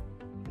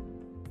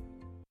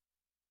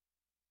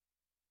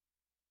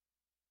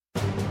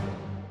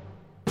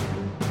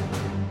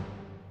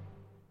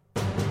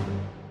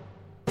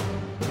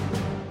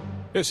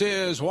 This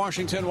is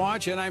Washington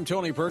Watch, and I'm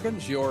Tony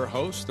Perkins, your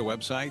host, the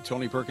website,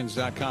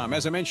 TonyPerkins.com.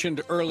 As I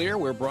mentioned earlier,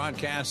 we're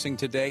broadcasting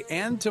today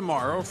and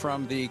tomorrow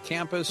from the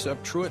campus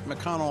of Truett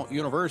McConnell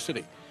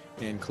University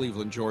in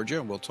Cleveland,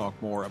 Georgia. We'll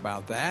talk more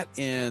about that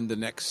in the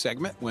next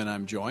segment when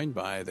I'm joined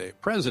by the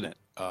president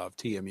of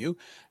TMU,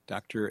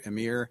 Dr.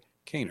 Amir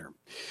Kaner.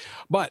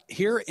 But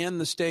here in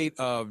the state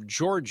of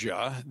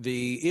Georgia,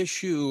 the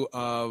issue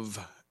of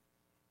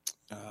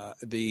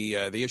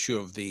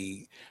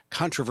the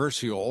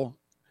controversial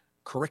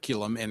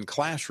curriculum and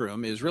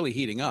classroom is really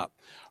heating up.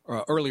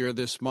 Earlier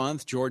this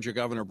month, Georgia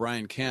Governor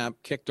Brian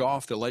Kemp kicked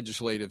off the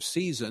legislative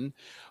season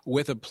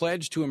with a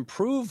pledge to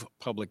improve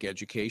public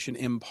education,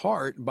 in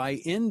part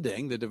by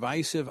ending the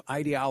divisive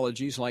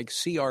ideologies like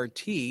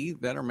CRT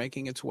that are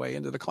making its way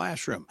into the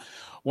classroom.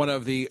 One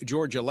of the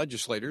Georgia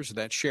legislators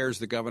that shares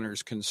the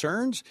governor's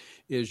concerns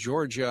is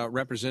Georgia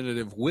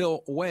Representative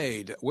Will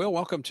Wade. Will,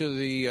 welcome to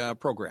the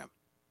program.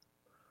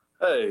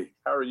 Hey,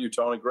 how are you,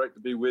 Tony? Great to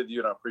be with you,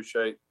 and I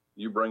appreciate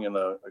you bringing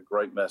a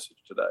great message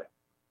today.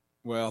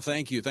 Well,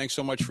 thank you. Thanks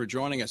so much for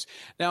joining us.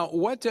 Now,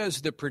 what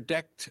does the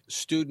Protect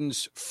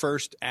Students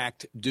First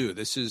Act do?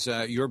 This is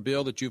your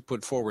bill that you've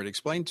put forward.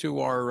 Explain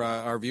to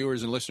our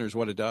viewers and listeners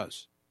what it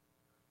does.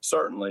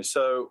 Certainly.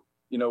 So,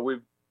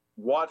 we've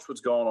watched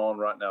what's going on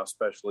right now,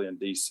 especially in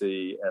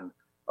D.C. and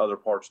other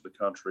parts of the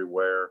country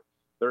where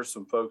there's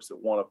some folks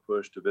that want to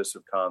push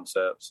divisive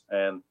concepts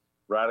and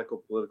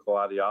radical political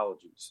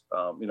ideologies,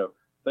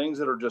 things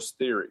that are just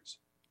theories.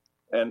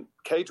 And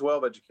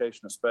K-12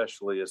 education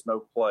especially is no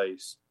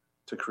place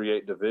to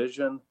create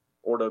division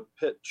or to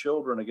pit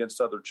children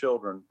against other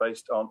children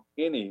based on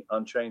any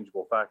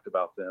unchangeable fact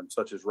about them,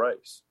 such as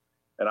race.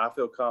 And I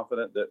feel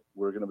confident that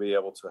we're going to be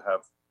able to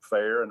have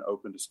fair and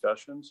open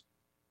discussions,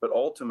 but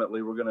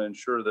ultimately we're going to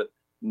ensure that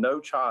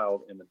no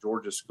child in the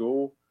Georgia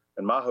school,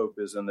 and my hope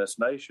is in this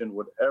nation,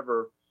 would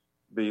ever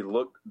be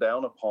looked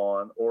down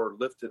upon or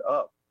lifted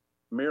up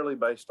merely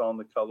based on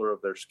the color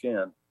of their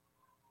skin.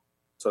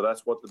 So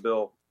that's what the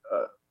bill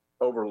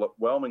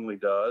overwhelmingly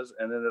does.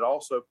 And then it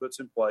also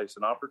puts in place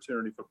an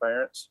opportunity for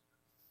parents,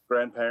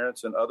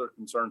 grandparents, and other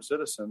concerned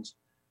citizens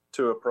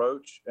to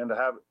approach and to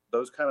have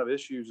those kind of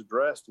issues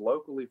addressed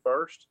locally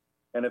first.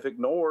 And if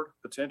ignored,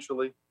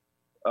 potentially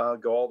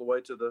go all the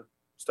way to the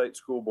state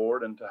school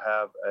board and to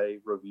have a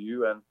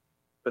review. And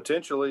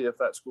potentially, if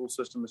that school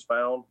system is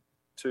found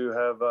to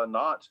have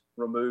not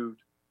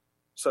removed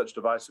such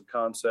divisive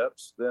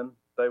concepts, then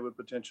they would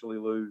potentially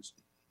lose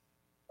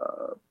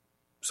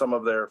some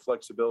of their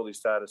flexibility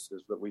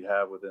statuses that we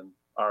have within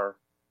our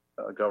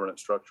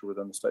governance structure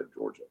within the state of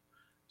Georgia.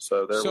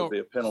 So there will be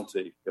a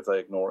penalty if they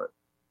ignore it.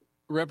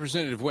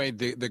 Representative Wade,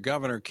 the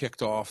governor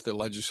kicked off the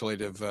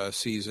legislative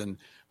season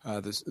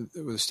with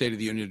the State of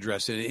the Union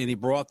address, and he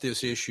brought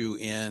this issue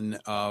in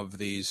of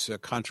these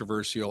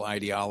controversial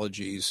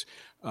ideologies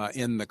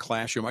in the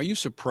classroom. Are you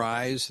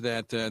surprised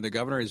that the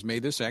governor has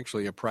made this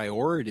actually a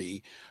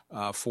priority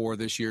for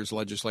this year's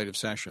legislative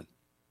session?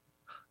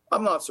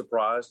 I'm not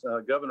surprised.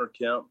 Governor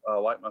Kemp,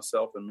 like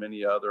myself and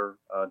many other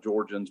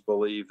Georgians,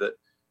 believe that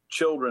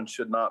children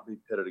should not be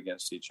pitted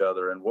against each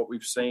other. And what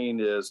we've seen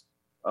is,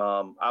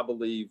 I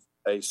believe,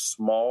 a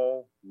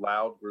small,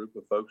 loud group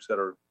of folks that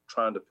are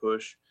trying to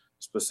push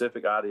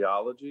specific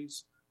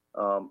ideologies.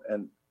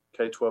 And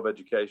K-12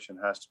 education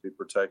has to be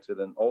protected.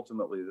 And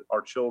ultimately,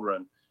 our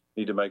children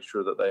need to make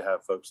sure that they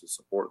have folks that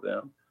support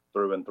them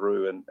through and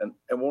through, and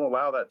won't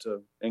allow that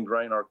to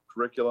ingrain our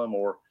curriculum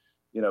or,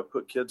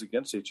 put kids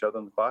against each other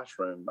in the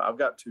classroom. I've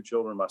got 2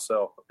 children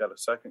myself. I've got a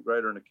second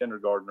grader and a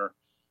kindergartner,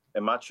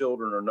 and my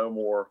children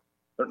are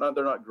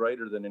they're not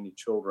greater than any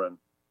children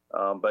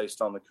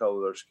based on the color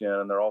of their skin,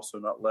 and they're also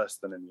not less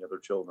than any other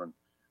children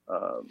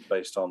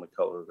based on the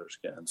color of their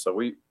skin. So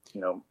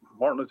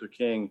Martin Luther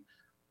King,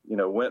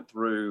 went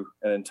through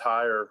an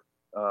entire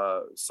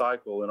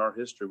cycle in our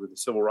history with the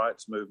civil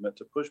rights movement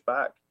to push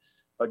back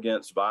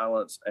against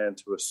violence and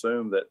to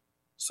assume that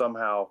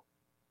somehow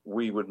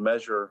we would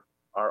measure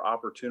our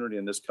opportunity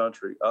in this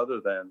country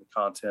other than the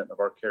content of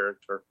our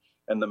character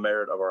and the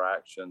merit of our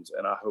actions.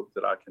 And I hope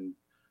that I can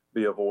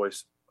be a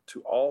voice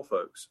to all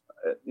folks.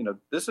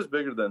 This is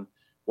bigger than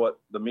what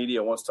the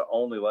media wants to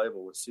only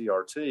label with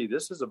CRT.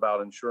 This is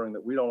about ensuring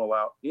that we don't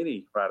allow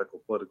any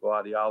radical political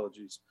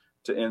ideologies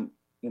to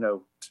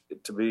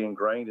be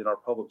ingrained in our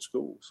public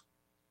schools.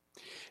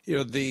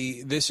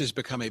 This has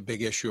become a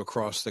big issue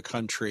across the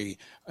country.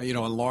 In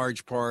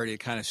large part,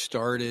 it kind of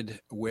started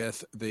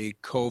with the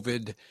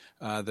COVID,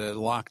 the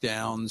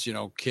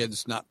lockdowns,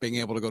 kids not being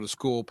able to go to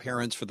school,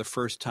 parents for the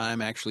first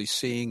time actually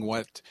seeing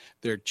what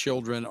their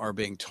children are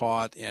being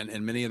taught,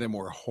 and many of them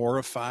were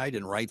horrified,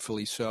 and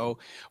rightfully so.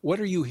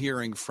 What are you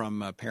hearing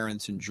from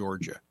parents in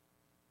Georgia?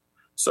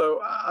 So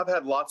I've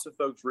had lots of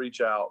folks reach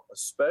out,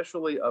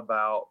 especially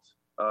about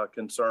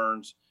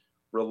concerns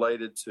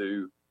related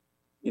to,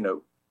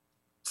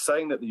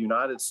 saying that the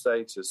United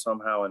States is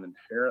somehow an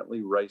inherently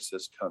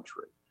racist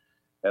country,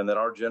 and that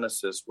our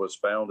Genesis was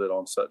founded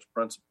on such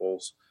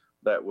principles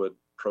that would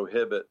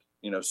prohibit,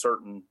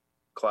 certain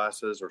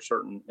classes or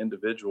certain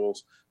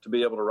individuals to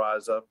be able to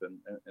rise up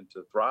and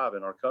to thrive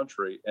in our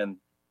country. And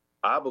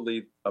I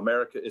believe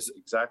America is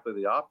exactly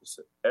the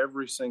opposite.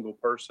 Every single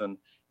person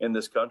in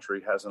this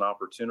country has an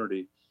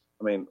opportunity.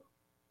 I mean,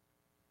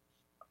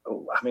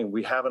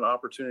 we have an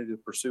opportunity to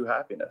pursue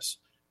happiness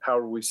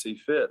however we see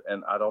fit.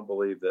 And I don't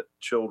believe that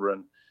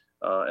children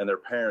and their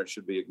parents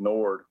should be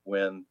ignored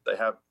when they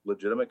have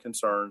legitimate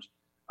concerns.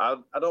 I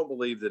don't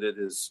believe that it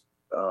is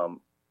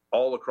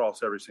all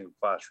across every single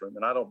classroom.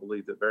 And I don't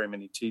believe that very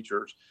many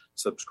teachers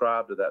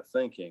subscribe to that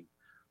thinking.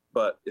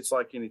 But it's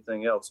like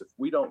anything else. If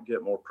we don't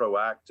get more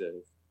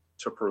proactive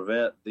to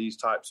prevent these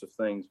types of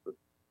things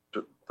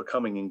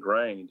becoming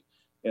ingrained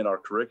in our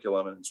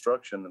curriculum and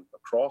instruction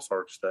across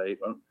our state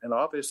and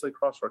obviously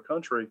across our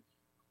country,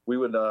 we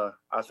would,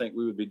 I think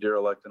we would be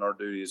derelict in our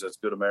duties as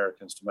good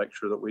Americans to make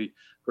sure that we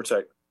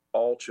protect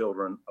all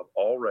children of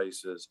all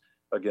races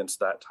against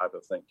that type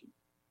of thinking.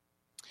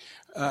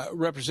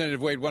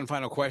 Representative Wade, one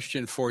final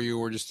question for you.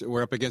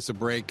 We're up against the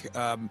break.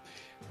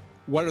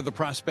 What are the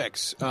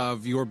prospects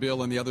of your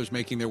bill and the others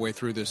making their way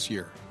through this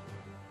year?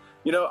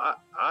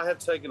 I have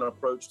taken an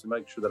approach to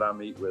make sure that I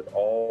meet with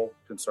all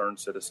concerned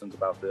citizens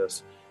about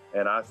this.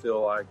 And I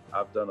feel like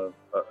I've done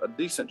a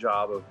decent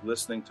job of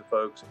listening to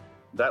folks.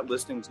 That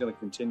listening is going to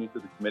continue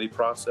through the committee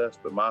process,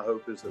 but my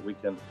hope is that we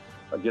can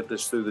get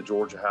this through the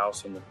Georgia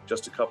House in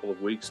just a couple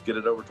of weeks, get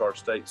it over to our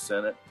state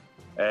Senate,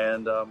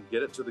 and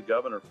get it to the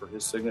governor for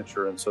his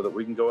signature, and so that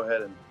we can go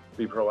ahead and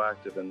be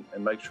proactive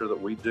and make sure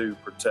that we do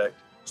protect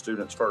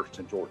students first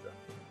in Georgia.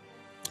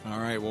 All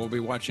right, we'll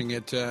be watching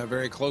it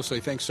very closely.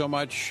 Thanks so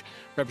much,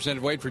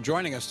 Representative Wade, for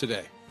joining us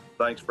today.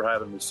 Thanks for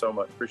having me so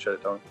much. Appreciate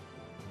it, Tony.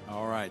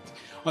 All right.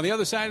 On the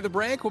other side of the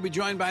break, we'll be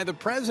joined by the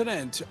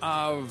president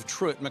of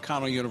Truett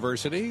McConnell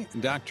University,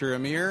 Dr.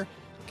 Amir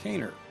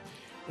Kaner.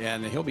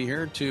 And he'll be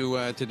here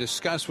to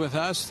discuss with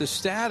us the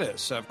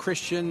status of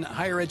Christian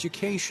higher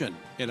education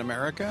in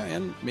America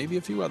and maybe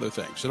a few other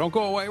things. So don't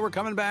go away. We're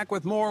coming back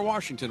with more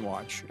Washington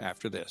Watch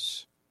after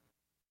this.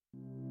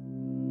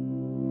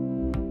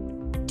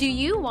 Do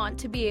you want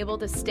to be able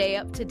to stay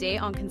up to date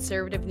on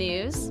conservative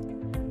news?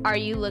 Are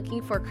you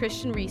looking for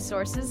Christian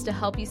resources to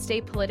help you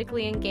stay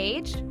politically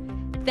engaged?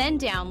 Then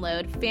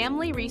download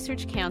Family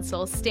Research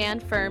Council's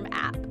Stand Firm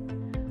app.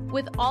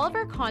 With all of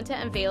our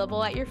content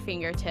available at your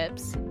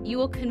fingertips, you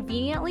will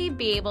conveniently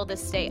be able to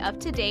stay up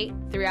to date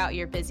throughout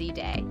your busy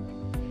day.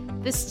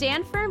 The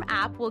Stand Firm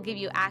app will give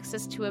you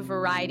access to a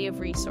variety of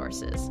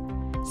resources,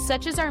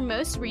 such as our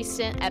most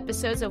recent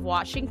episodes of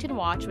Washington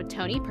Watch with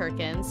Tony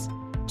Perkins,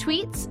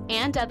 tweets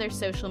and other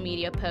social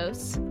media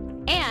posts,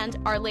 and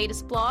our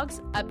latest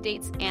blogs,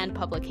 updates, and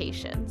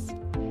publications.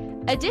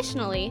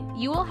 Additionally,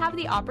 you will have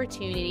the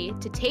opportunity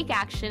to take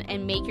action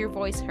and make your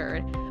voice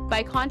heard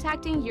by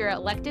contacting your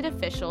elected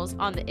officials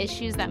on the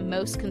issues that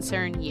most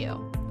concern you.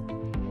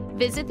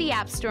 Visit the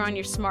App Store on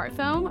your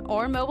smartphone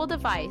or mobile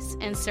device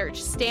and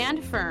search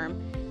Stand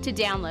Firm to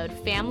download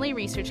Family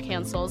Research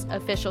Council's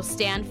official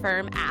Stand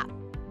Firm app.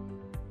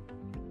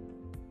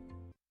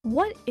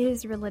 What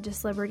is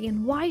religious liberty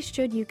and why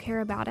should you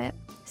care about it?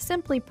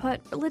 Simply put,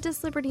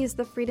 religious liberty is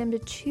the freedom to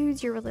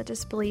choose your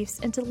religious beliefs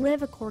and to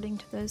live according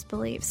to those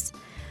beliefs.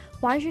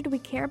 Why should we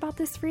care about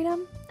this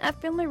freedom?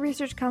 At Family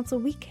Research Council,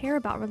 we care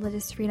about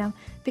religious freedom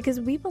because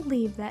we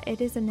believe that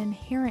it is an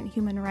inherent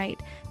human right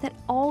that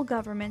all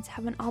governments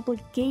have an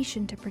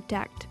obligation to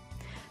protect.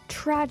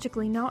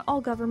 Tragically, not all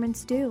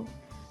governments do.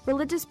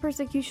 Religious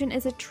persecution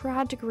is a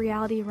tragic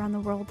reality around the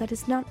world that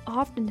is not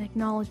often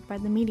acknowledged by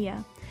the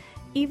media,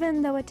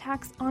 even though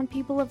attacks on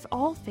people of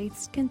all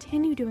faiths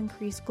continue to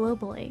increase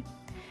globally.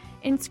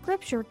 In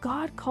Scripture,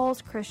 God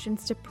calls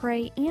Christians to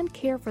pray and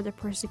care for the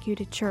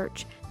persecuted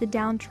church, the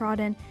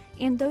downtrodden,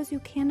 and those who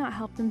cannot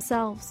help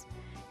themselves.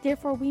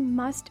 Therefore, we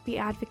must be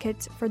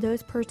advocates for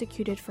those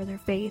persecuted for their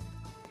faith.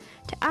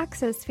 To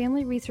access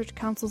Family Research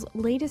Council's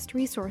latest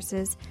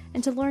resources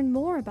and to learn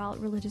more about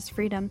religious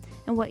freedom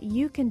and what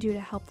you can do to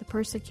help the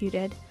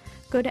persecuted,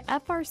 go to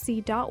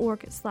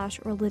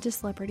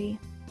frc.org/religiousliberty.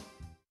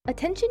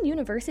 Attention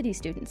university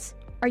students.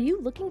 Are you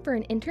looking for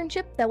an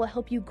internship that will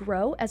help you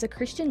grow as a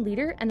Christian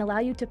leader and allow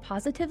you to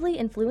positively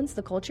influence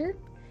the culture?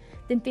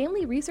 Then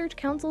Family Research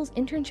Council's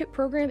internship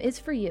program is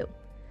for you.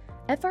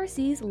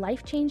 FRC's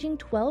life-changing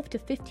 12 to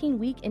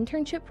 15-week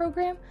internship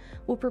program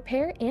will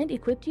prepare and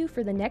equip you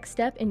for the next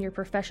step in your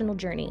professional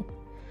journey.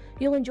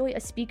 You'll enjoy a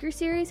speaker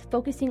series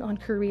focusing on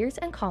careers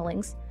and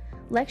callings,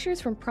 lectures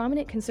from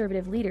prominent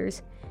conservative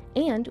leaders,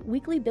 and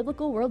weekly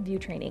biblical worldview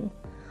training.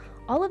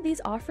 All of these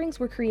offerings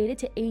were created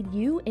to aid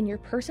you in your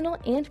personal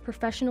and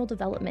professional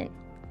development.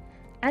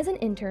 As an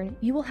intern,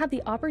 you will have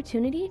the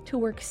opportunity to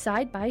work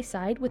side by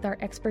side with our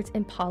experts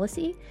in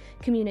policy,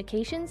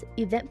 communications,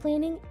 event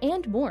planning,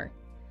 and more.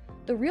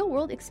 The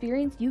real-world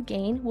experience you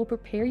gain will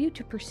prepare you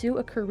to pursue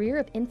a career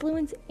of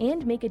influence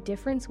and make a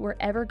difference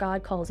wherever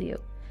God calls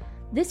you.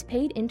 This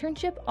paid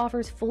internship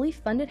offers fully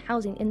funded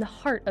housing in the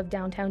heart of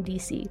downtown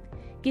DC,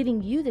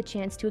 giving you the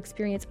chance to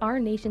experience our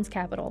nation's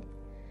capital.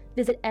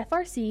 Visit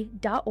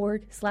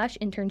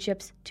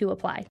frc.org/internships to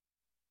apply.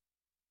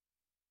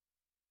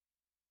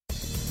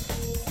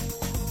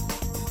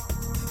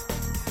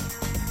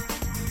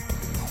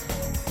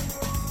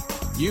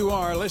 You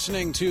are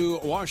listening to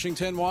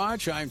Washington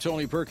Watch. I'm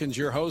Tony Perkins,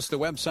 your host. The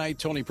website,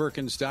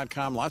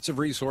 tonyperkins.com. Lots of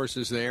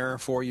resources there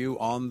for you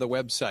on the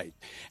website.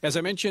 As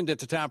I mentioned at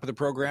the top of the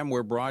program,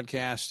 we're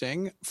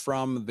broadcasting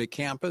from the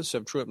campus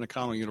of Truett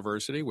McConnell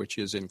University, which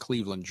is in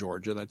Cleveland,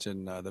 Georgia. That's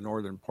in the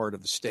northern part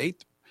of the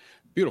state.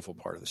 Beautiful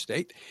part of the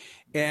state.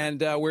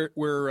 And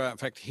we're in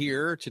fact,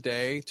 here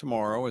today,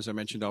 tomorrow. As I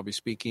mentioned, I'll be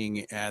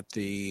speaking at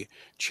the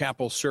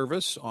chapel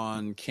service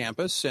on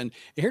campus. And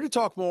here to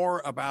talk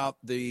more about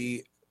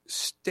the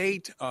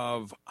state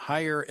of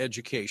higher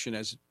education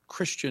as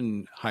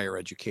Christian higher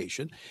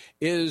education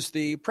is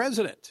the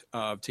president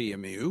of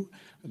TMU,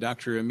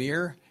 Dr.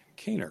 Amir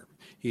Kaner.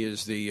 He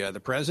is the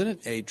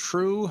president, a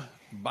true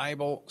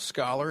Bible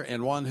scholar,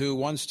 and one who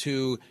wants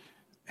to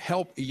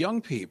help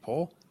young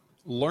people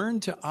learn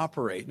to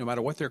operate, no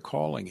matter what their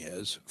calling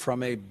is,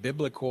 from a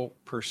biblical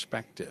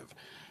perspective.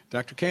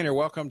 Dr. Kaner,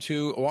 welcome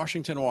to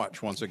Washington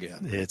Watch once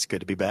again. It's good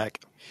to be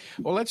back.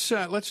 Well, let's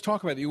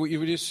talk about you.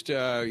 You just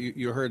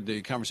you heard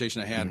the conversation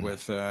I had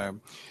with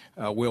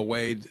Will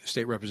Wade,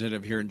 state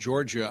representative here in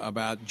Georgia,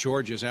 about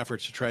Georgia's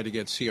efforts to try to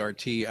get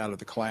CRT out of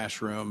the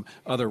classroom,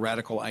 other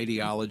radical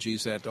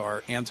ideologies that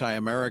are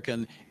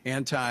anti-American,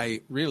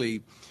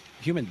 really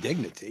human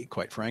dignity,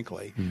 quite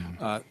frankly,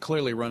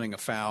 clearly running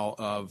afoul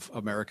of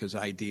America's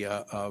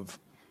idea of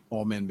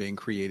all men being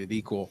created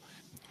equal.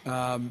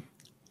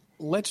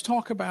 Let's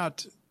talk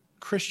about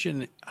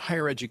Christian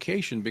higher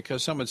education,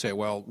 because some would say,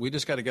 well, we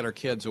just got to get our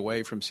kids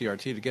away from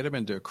CRT to get them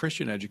into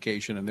Christian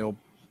education and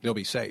they'll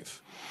be safe.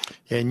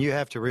 And you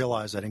have to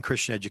realize that in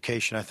Christian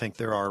education, I think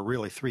there are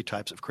really three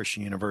types of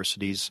Christian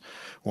universities.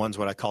 One's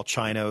what I call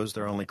Chinos.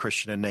 They're only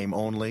Christian in name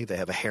only. They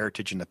have a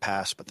heritage in the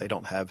past, but they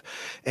don't have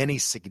any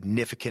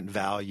significant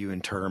value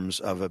in terms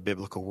of a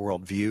biblical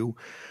worldview.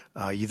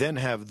 You then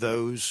have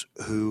those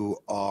who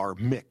are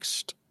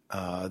mixed.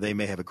 They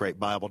may have a great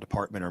Bible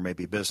department or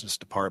maybe business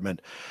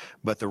department,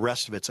 but the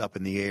rest of it's up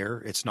in the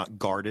air. It's not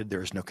guarded.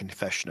 There is no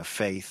confession of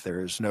faith.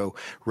 There is no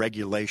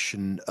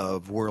regulation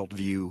of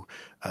worldview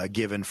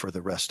given for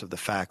the rest of the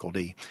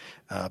faculty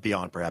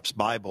beyond perhaps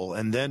Bible.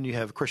 And then you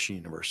have Christian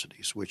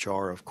universities, which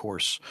are, of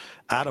course,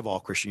 out of all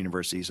Christian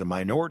universities, a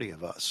minority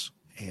of us.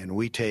 And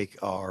we take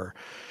our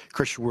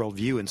Christian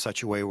worldview in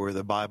such a way where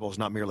the Bible is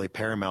not merely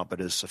paramount,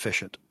 but is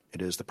sufficient.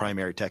 It is the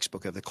primary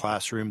textbook of the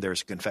classroom.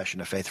 There's a confession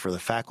of faith for the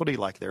faculty,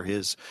 like there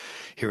is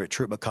here at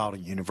Truett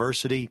McConnell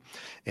University.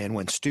 And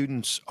when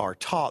students are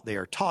taught, they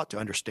are taught to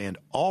understand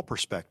all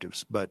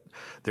perspectives, but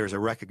there's a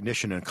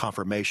recognition and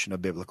confirmation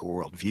of biblical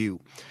worldview.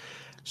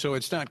 So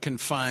it's not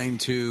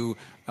confined to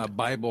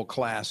Bible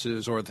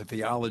classes or the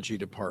theology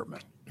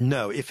department.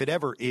 No, if it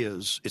ever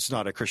is, it's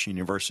not a Christian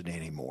university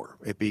anymore.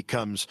 It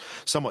becomes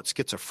somewhat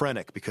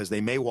schizophrenic because they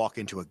may walk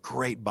into a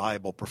great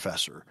Bible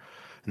professor,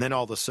 and then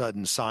all of a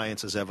sudden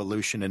science is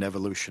evolution and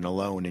evolution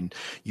alone, and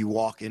you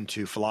walk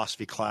into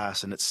philosophy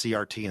class and it's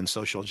CRT and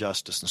social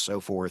justice and so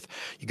forth.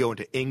 You go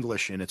into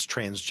English and it's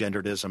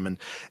transgenderism,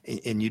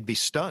 and you'd be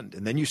stunned.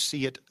 And then you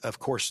see it, of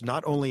course,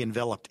 not only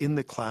enveloped in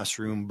the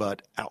classroom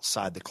but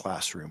outside the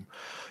classroom.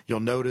 You'll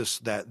notice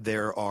that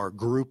there are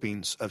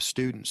groupings of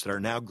students that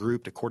are now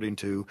grouped according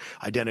to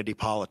identity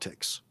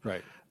politics.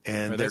 Right.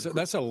 And that's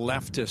a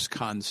leftist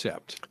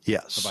concept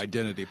of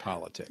identity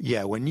politics.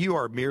 Yeah, when you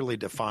are merely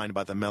defined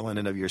by the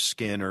melanin of your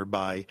skin or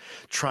by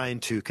trying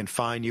to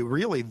confine you,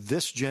 really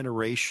this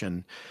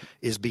generation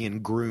is being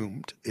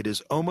groomed. It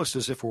is almost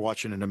as if we're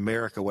watching in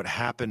America what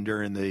happened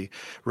during the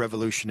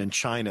revolution in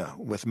China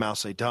with Mao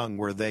Zedong,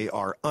 where they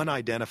are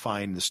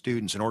unidentifying the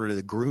students in order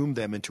to groom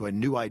them into a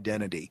new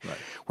identity,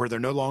 where they're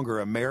no longer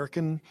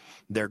American,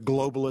 they're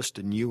globalist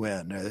and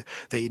UN.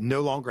 They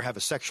no longer have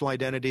a sexual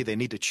identity. They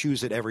need to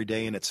choose it every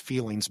day, and it's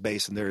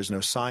feelings-based, and there is no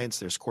science,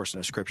 there's, of course,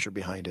 no scripture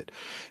behind it.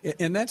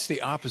 And that's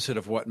the opposite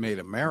of what made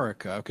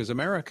America, because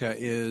America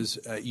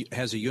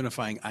has a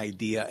unifying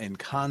idea and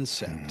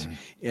concept.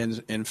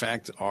 In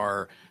fact,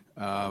 our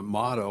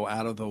motto,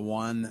 out of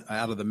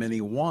the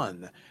many,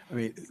 one. I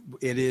mean,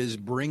 it is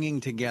bringing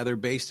together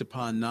based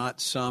upon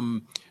not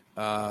some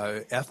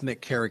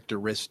ethnic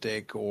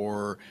characteristic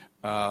or,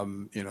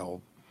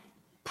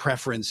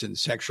 preference in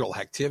sexual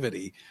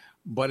activity,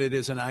 but it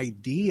is an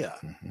idea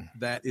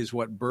that is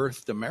what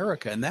birthed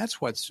America, and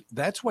that's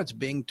what's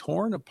being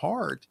torn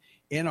apart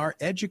in our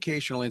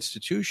educational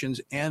institutions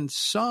and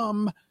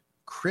some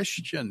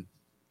Christian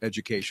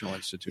educational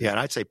institutions. Yeah, and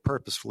I'd say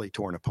purposefully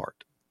torn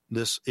apart.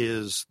 This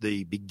is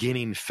the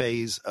beginning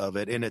phase of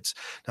it, and it's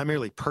not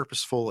merely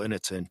purposeful in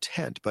its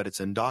intent, but it's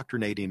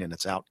indoctrinating in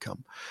its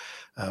outcome.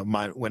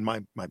 When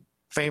my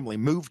family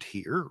moved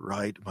here,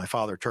 right? My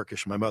father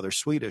Turkish, my mother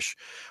Swedish.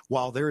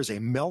 While there is a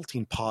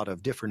melting pot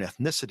of different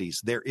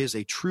ethnicities, there is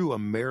a true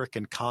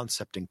American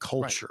concept and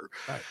culture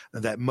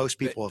that most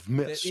people have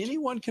missed. That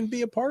anyone can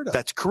be a part of.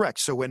 That's correct.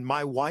 So when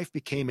my wife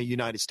became a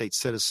United States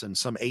citizen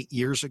some 8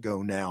 years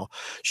ago now,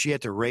 she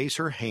had to raise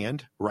her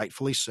hand,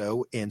 rightfully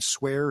so, and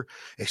swear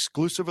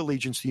exclusive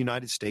allegiance to the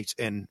United States,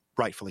 and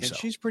rightfully so. And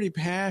she's pretty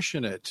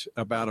passionate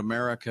about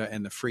America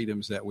and the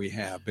freedoms that we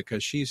have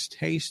because she's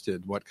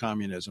tasted what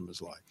communism is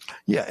like.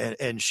 Yeah,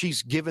 and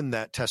she's given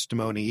that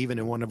testimony even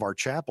in one of our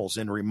chapels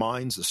and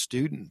reminds the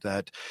student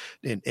that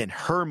in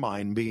her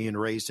mind, being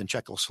raised in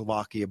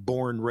Czechoslovakia,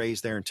 born,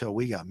 raised there until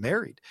we got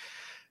married,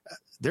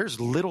 there's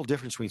little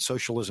difference between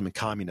socialism and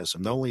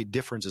communism. The only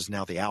difference is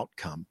now the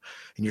outcome.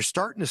 And you're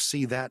starting to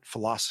see that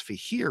philosophy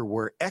here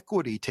where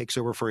equity takes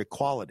over for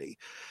equality.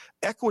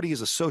 Equity is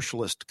a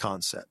socialist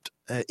concept.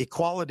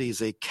 Equality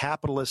is a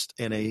capitalist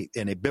and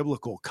a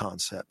biblical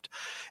concept.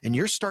 And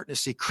you're starting to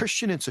see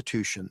Christian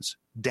institutions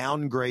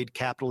downgrade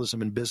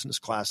capitalism and business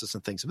classes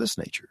and things of this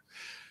nature.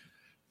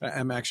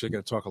 I'm actually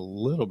going to talk a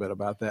little bit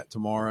about that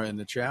tomorrow in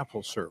the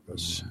chapel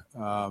service.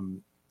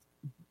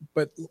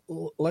 But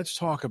let's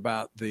talk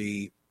about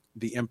the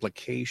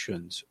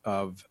implications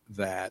of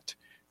that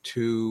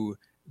to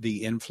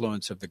the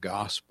influence of the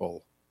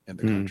gospel in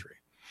the country.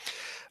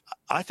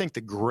 I think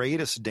the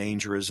greatest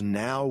danger is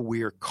now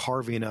we're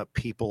carving up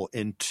people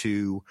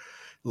into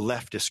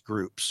leftist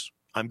groups.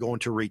 I'm going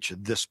to reach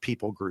this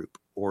people group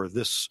or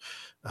this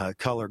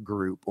color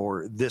group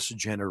or this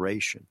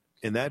generation.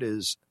 And that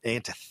is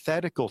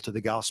antithetical to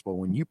the gospel.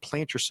 When you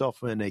plant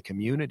yourself in a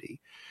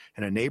community,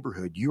 in a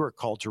neighborhood, you are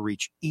called to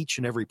reach each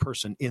and every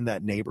person in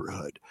that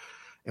neighborhood.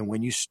 And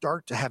when you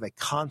start to have a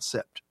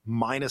concept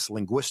minus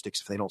linguistics,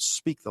 if they don't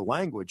speak the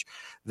language,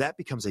 that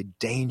becomes a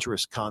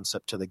dangerous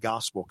concept to the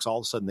gospel because all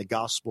of a sudden the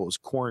gospel is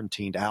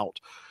quarantined out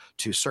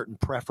to certain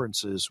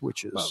preferences,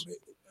 which is...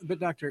 But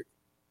Dr.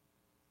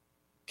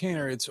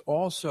 Kaner, it's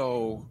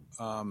also,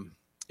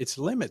 it's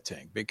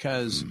limiting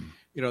because,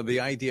 the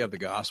idea of the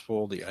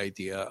gospel, the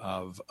idea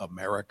of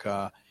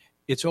America,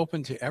 it's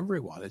open to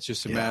everyone. It's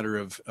just a matter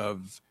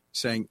of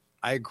saying,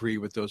 I agree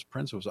with those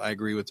principles. I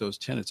agree with those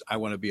tenets. I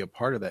want to be a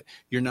part of that.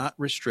 You're not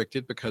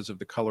restricted because of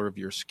the color of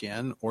your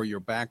skin or your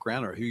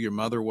background or who your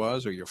mother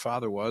was or your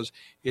father was.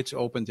 It's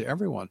open to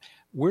everyone.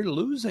 We're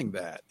losing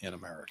that in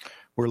America.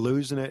 We're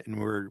losing it,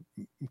 and we're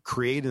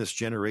creating this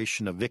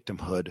generation of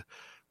victimhood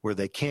where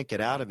they can't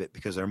get out of it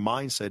because their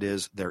mindset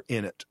is they're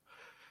in it.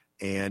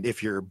 And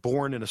if you're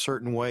born in a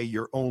certain way,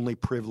 you're only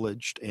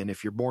privileged. And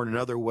if you're born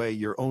another way,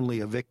 you're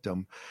only a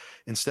victim.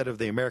 Instead of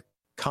the American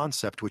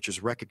concept, which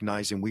is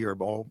recognizing we are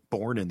all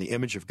born in the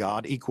image of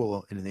God,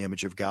 equal in the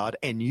image of God,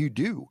 and you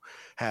do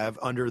have,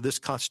 under this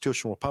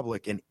constitutional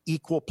republic, an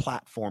equal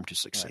platform to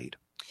succeed.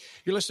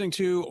 You're listening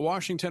to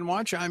Washington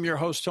Watch. I'm your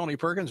host, Tony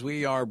Perkins.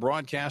 We are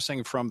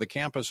broadcasting from the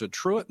campus of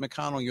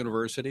Truett-McConnell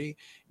University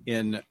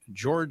in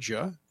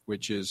Georgia,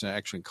 which is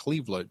actually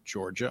Cleveland,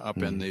 Georgia, up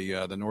in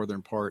the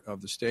northern part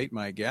of the state.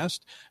 My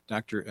guest,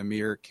 Dr.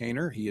 Amir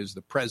Kaner, he is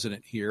the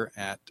president here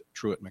at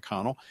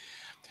Truett-McConnell.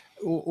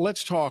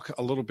 Let's talk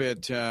a little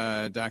bit,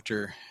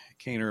 Dr.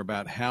 Kaner,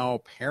 about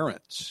how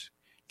parents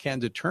can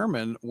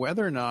determine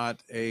whether or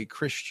not a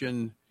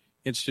Christian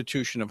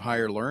institution of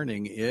higher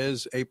learning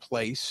is a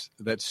place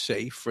that's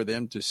safe for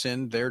them to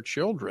send their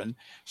children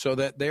so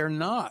that they're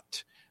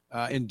not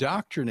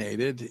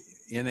indoctrinated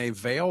in a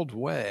veiled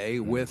way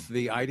with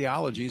the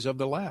ideologies of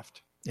the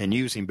left. And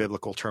using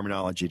biblical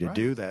terminology to Right.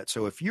 do that.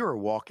 So if you're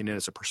walking in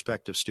as a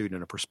prospective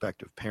student, a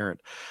prospective parent,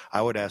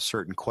 I would ask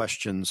certain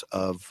questions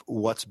of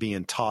what's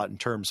being taught in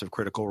terms of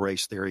critical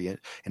race theory, and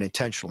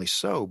intentionally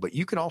so. But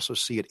you can also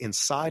see it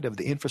inside of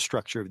the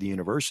infrastructure of the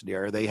university.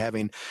 Are they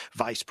having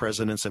vice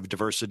presidents of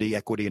diversity,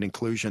 equity, and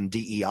inclusion,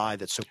 DEI,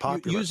 that's so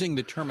popular? Using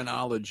the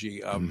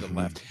terminology of the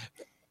left.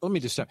 Let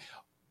me just stop.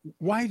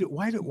 Why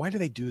do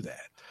they do that?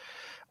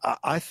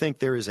 I think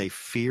there is a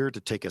fear to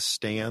take a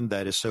stand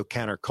that is so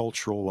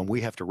countercultural, and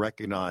we have to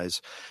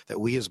recognize that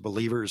we as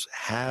believers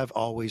have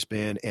always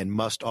been and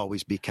must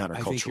always be countercultural.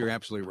 I think you're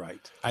absolutely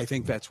right. I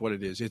think that's what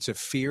it is. It's a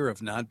fear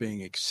of not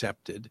being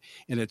accepted,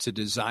 and it's a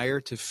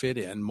desire to fit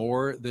in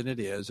more than it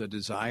is a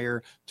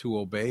desire to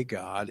obey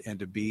God and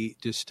to be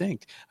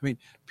distinct. I mean,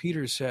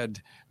 Peter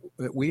said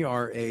that we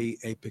are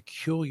a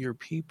peculiar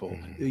people,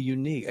 a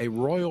unique, a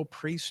royal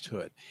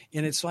priesthood.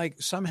 And it's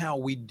like somehow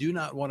we do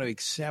not want to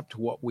accept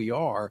what we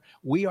are.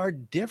 We are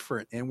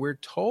different, and we're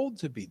told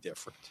to be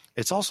different.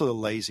 It's also the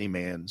lazy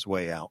man's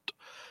way out,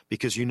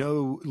 because you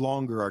no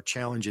longer are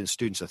challenging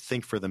students to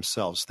think for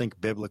themselves, think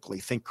biblically,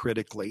 think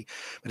critically.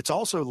 But it's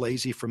also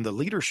lazy from the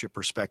leadership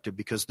perspective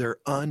because they're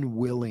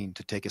unwilling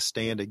to take a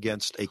stand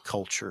against a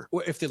culture.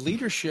 Well, if the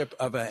leadership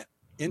of an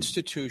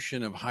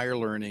institution of higher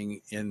learning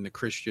in the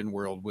Christian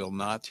world will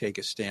not take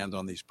a stand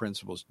on these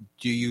principles,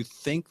 do you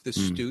think the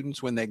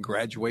students, when they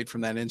graduate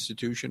from that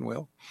institution,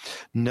 will?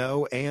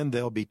 No, and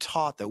they'll be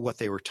taught that what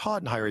they were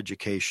taught in higher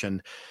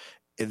education,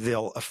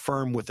 they'll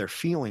affirm with their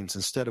feelings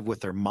instead of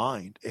with their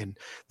mind. And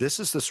this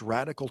is this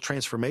radical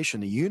transformation.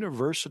 The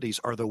universities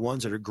are the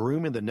ones that are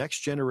grooming the next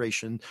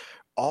generation.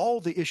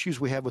 All the issues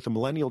we have with the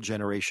millennial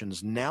generation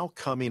is now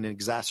coming and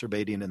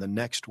exacerbating in the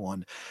next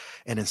one.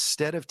 And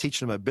instead of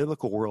teaching them a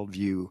biblical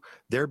worldview,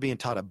 they're being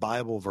taught a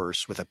Bible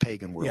verse with a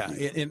pagan worldview.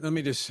 Yeah, and let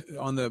me just,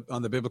 on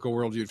the biblical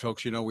worldview,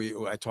 folks,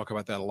 I talk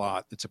about that a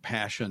lot. It's a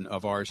passion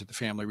of ours at the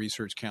Family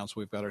Research Council.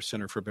 We've got our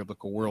Center for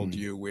Biblical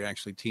Worldview. We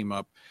actually team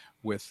up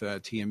with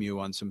TMU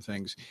on some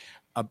things.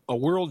 A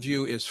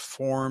worldview is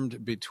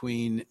formed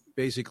between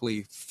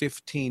basically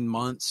 15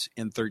 months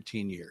and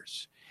 13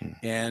 years.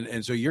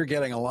 And so you're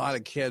getting a lot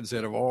of kids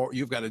that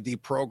you've got to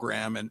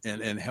deprogram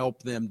and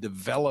help them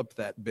develop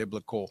that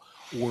biblical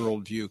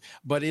worldview.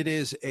 But it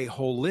is a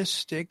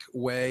holistic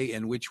way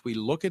in which we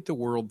look at the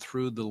world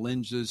through the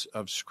lenses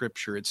of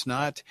Scripture. It's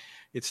not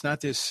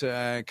this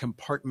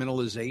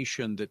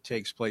compartmentalization that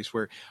takes place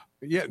where,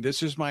 yeah,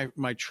 this is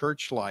my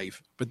church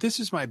life, but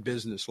this is my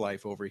business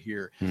life over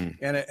here.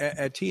 And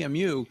at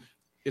TMU,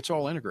 it's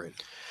all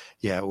integrated.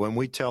 Yeah, when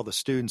we tell the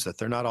students that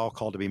they're not all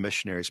called to be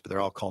missionaries, but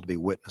they're all called to be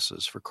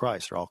witnesses for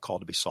Christ. They're all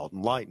called to be salt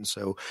and light. And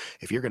so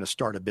if you're going to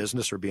start a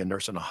business or be a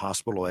nurse in a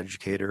hospital,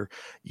 educator,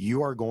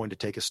 you are going to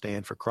take a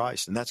stand for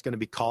Christ. And that's going to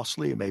be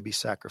costly. It may be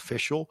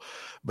sacrificial,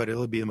 but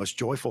it'll be the most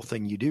joyful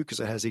thing you do because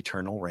it has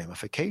eternal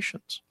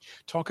ramifications.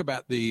 Talk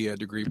about the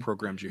degree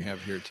programs you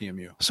have here at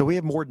TMU. So we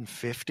have more than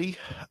 50.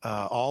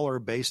 All are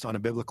based on a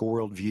biblical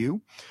worldview.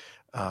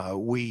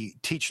 We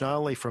teach not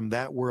only from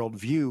that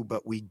worldview,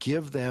 but we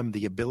give them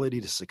the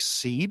ability to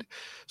succeed.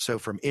 So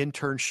from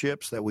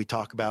internships that we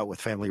talk about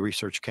with Family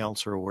Research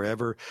Council or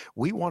wherever,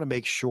 we want to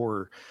make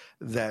sure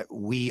that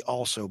we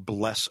also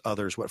bless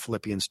others, what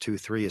Philippians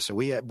 2:3 is. So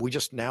we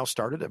just now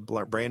started a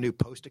brand new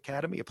post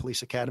academy, a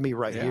police academy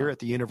here at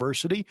the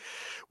university.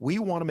 We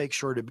want to make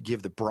sure to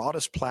give the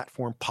broadest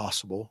platform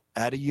possible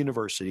at a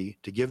university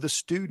to give the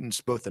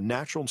students both the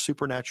natural and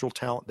supernatural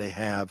talent they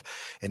have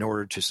in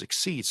order to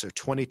succeed. So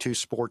 22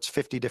 sports,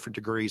 50 different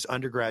degrees,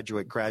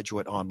 undergraduate,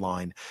 graduate,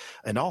 online,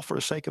 and all for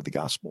the sake of the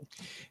gospel.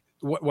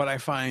 What I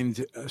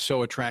find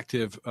so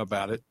attractive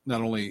about it,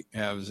 not only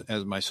has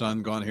my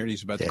son gone here, and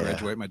he's about to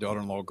graduate, my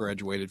daughter-in-law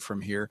graduated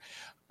from here,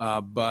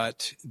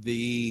 but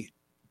the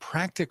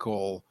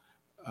practical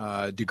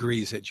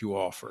degrees that you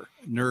offer,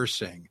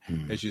 nursing,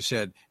 as you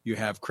said, you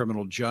have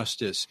criminal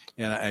justice,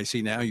 and I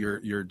see now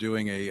you're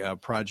doing a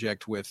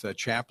project with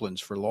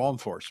chaplains for law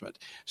enforcement.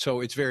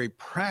 So it's very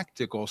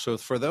practical. So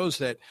for those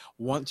that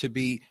want to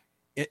be,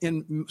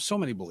 in so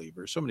many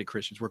believers, so many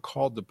Christians, we're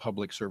called to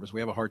public service. We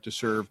have a heart to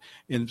serve.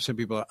 And some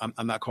people,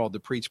 I'm not called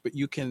to preach, but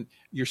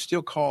you're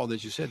still called,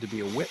 as you said, to be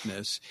a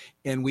witness,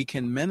 and we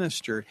can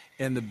minister.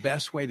 And the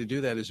best way to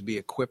do that is to be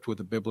equipped with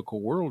a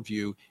biblical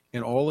worldview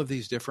in all of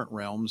these different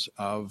realms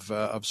of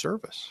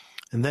service.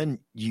 And then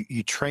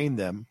you train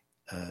them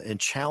and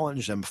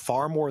challenge them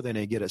far more than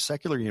they get at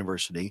secular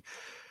university,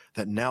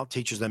 that now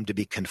teaches them to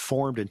be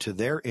conformed into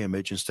their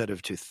image instead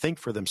of to think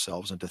for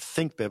themselves and to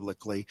think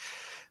biblically.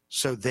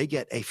 So they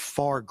get a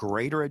far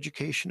greater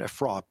education, a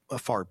far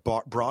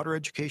broader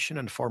education,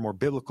 and a far more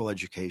biblical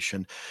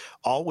education,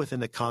 all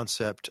within the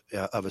concept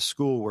of a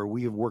school where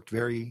we have worked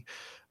very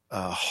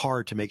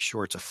hard to make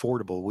sure it's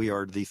affordable. We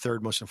are the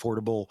third most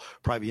affordable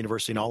private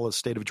university in all of the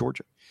state of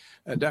Georgia.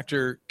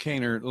 Dr.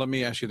 Kaner, let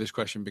me ask you this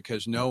question,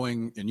 because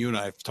knowing, and you and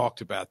I have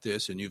talked about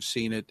this, and you've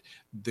seen it,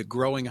 the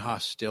growing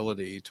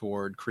hostility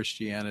toward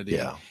Christianity,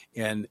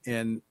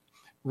 and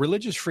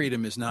religious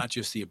freedom is not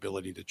just the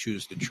ability to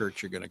choose the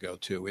church you're going to go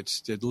to.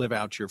 It's to live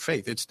out your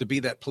faith. It's to be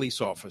that police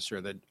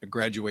officer that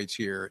graduates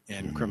here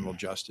in criminal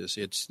justice.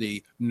 It's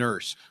the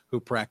nurse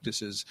who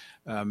practices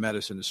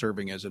medicine,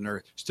 serving as a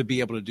nurse. It's to be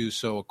able to do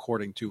so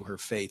according to her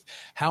faith.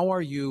 How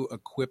are you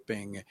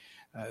equipping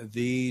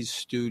these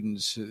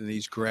students,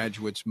 these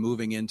graduates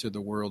moving into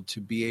the world to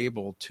be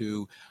able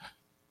to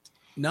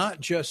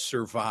not just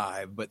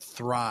survive, but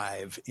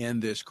thrive in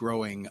this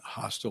growing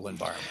hostile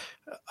environment?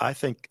 I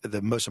think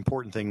the most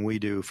important thing we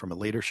do from a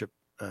leadership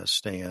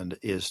stand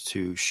is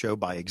to show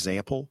by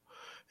example,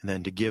 and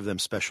then to give them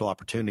special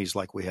opportunities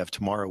like we have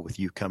tomorrow with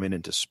you coming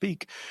in to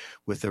speak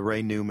with the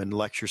Ray Newman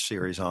lecture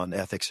series on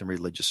ethics and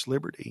religious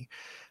liberty,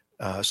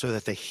 so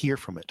that they hear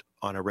from it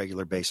on a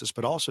regular basis,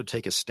 but also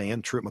take a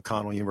stand. Truett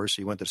McConnell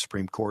University went to the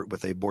Supreme Court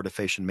with a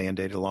abortifacient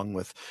mandate along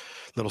with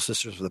Little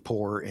Sisters of the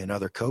Poor and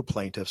other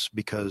co-plaintiffs,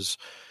 because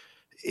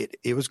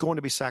it was going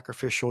to be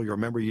sacrificial. You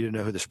remember, you didn't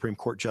know who the Supreme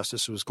Court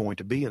justice was going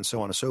to be and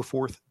so on and so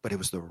forth, but it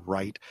was the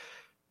right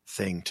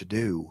thing to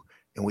do.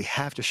 And we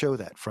have to show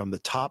that from the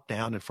top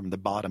down and from the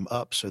bottom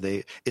up, so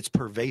it's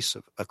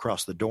pervasive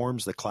across the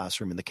dorms, the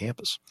classroom, and the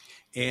campus.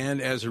 And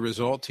as a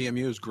result,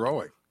 TMU is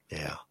growing.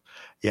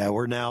 Yeah,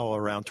 we're now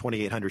around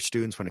 2,800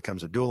 students when it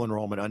comes to dual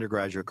enrollment,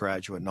 undergraduate,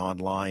 graduate, and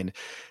online.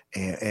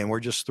 And we're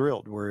just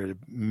thrilled. We're in the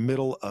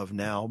middle of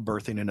now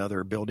birthing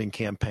another building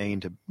campaign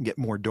to get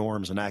more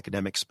dorms and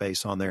academic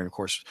space on there. And, of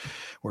course,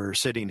 we're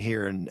sitting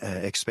here in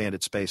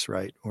expanded space,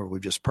 right, where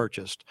we've just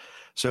purchased.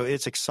 So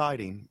it's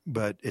exciting,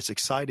 but it's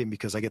exciting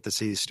because I get to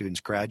see these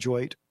students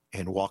graduate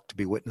and walk to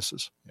be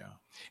witnesses. Yeah.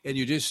 And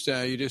you just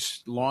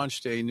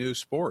launched a new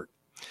sport.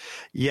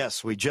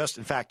 Yes, we just,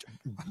 in fact,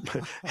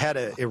 had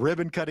a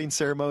ribbon-cutting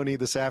ceremony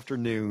this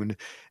afternoon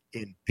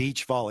in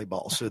beach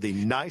volleyball. So the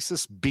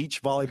nicest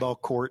beach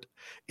volleyball court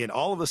in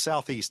all of the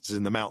Southeast is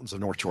in the mountains of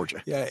North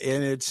Georgia. Yeah,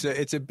 and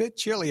it's a bit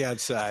chilly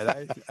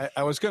outside.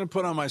 I was going to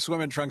put on my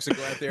swimming trunks and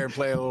go out there and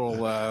play a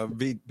little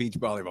beach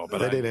volleyball, but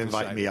they didn't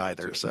invite me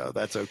either, so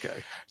that's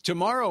okay.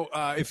 Tomorrow,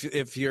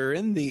 if you're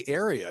in the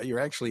area, you're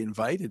actually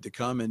invited to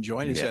come and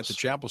join us at the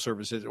chapel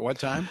service. At what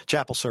time?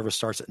 Chapel service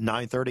starts at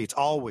 9:30. It's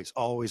always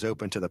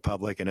open to the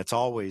public, and it's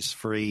always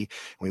free.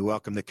 We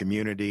welcome the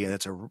community, and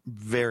it's a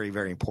very,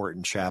 very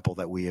important chapel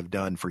that we have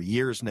done for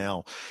years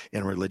now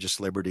in religious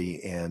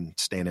liberty and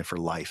standing for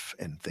life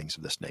and things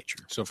of this nature.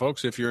 So,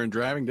 folks, if you're in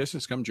driving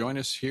distance, come join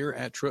us here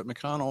at Truett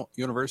McConnell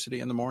University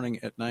in the morning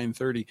at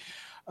 9:30.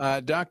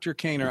 Dr.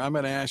 Kaner, I'm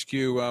going to ask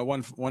you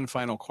one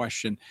final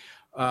question.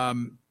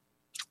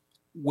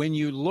 When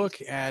you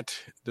look at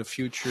the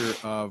future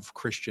of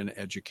Christian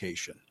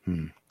education,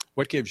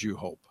 what gives you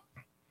hope?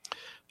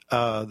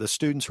 The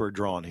students who are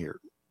drawn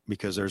here,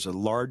 because there's a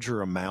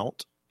larger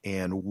amount.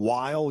 And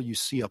while you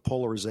see a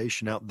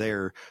polarization out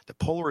there, the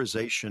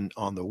polarization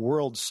on the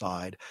world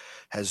side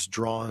has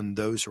drawn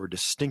those who are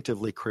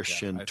distinctively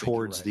Christian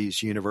towards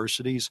these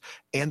universities,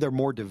 and they're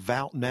more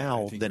devout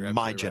now than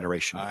my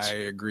generation is. I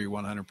agree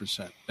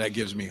 100%. That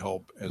gives me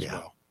hope as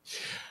well.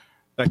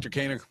 Dr.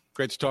 Kaner,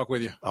 great to talk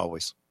with you.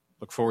 Always.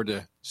 Look forward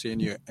to seeing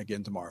you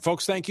again tomorrow.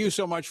 Folks, thank you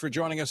so much for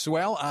joining us as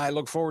well. I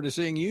look forward to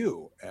seeing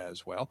you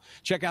as well.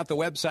 Check out the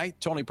website,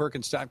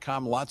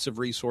 TonyPerkins.com. Lots of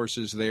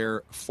resources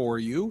there for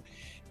you.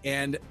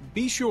 And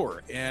be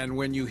sure, and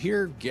when you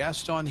hear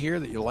guests on here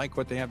that you like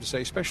what they have to say,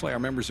 especially our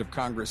members of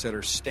Congress that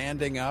are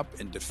standing up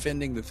and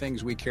defending the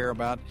things we care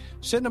about,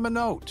 send them a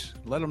note.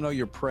 Let them know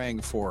you're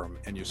praying for them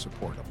and you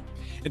support them.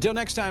 Until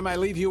next time, I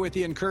leave you with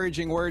the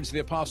encouraging words of the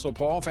Apostle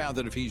Paul found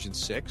in Ephesians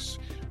 6,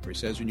 where he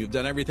says, when you've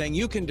done everything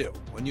you can do,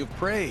 when you've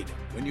prayed,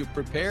 when you've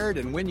prepared,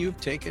 and when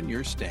you've taken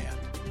your stand,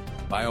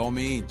 by all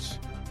means,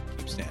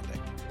 keep standing.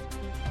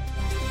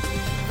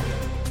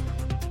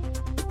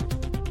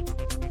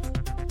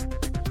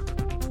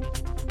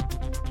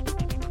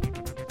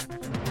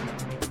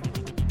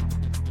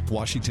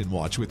 Washington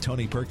Watch with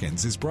Tony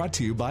Perkins is brought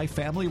to you by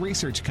Family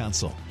Research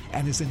Council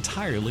and is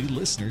entirely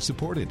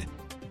listener-supported.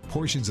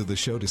 Portions of the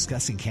show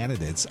discussing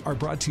candidates are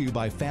brought to you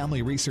by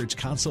Family Research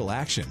Council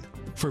Action.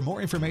 For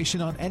more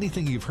information on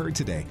anything you've heard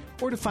today,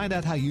 or to find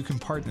out how you can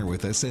partner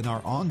with us in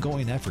our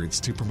ongoing efforts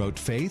to promote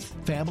faith,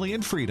 family,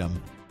 and freedom,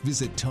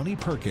 visit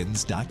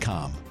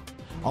TonyPerkins.com.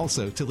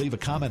 Also, to leave a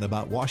comment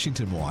about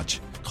Washington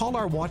Watch, call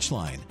our watch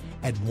line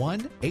at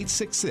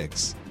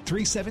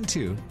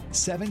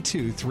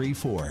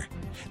 1-866-372-7234.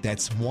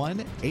 That's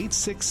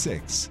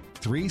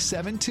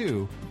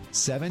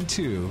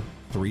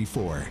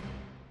 1-866-372-7234.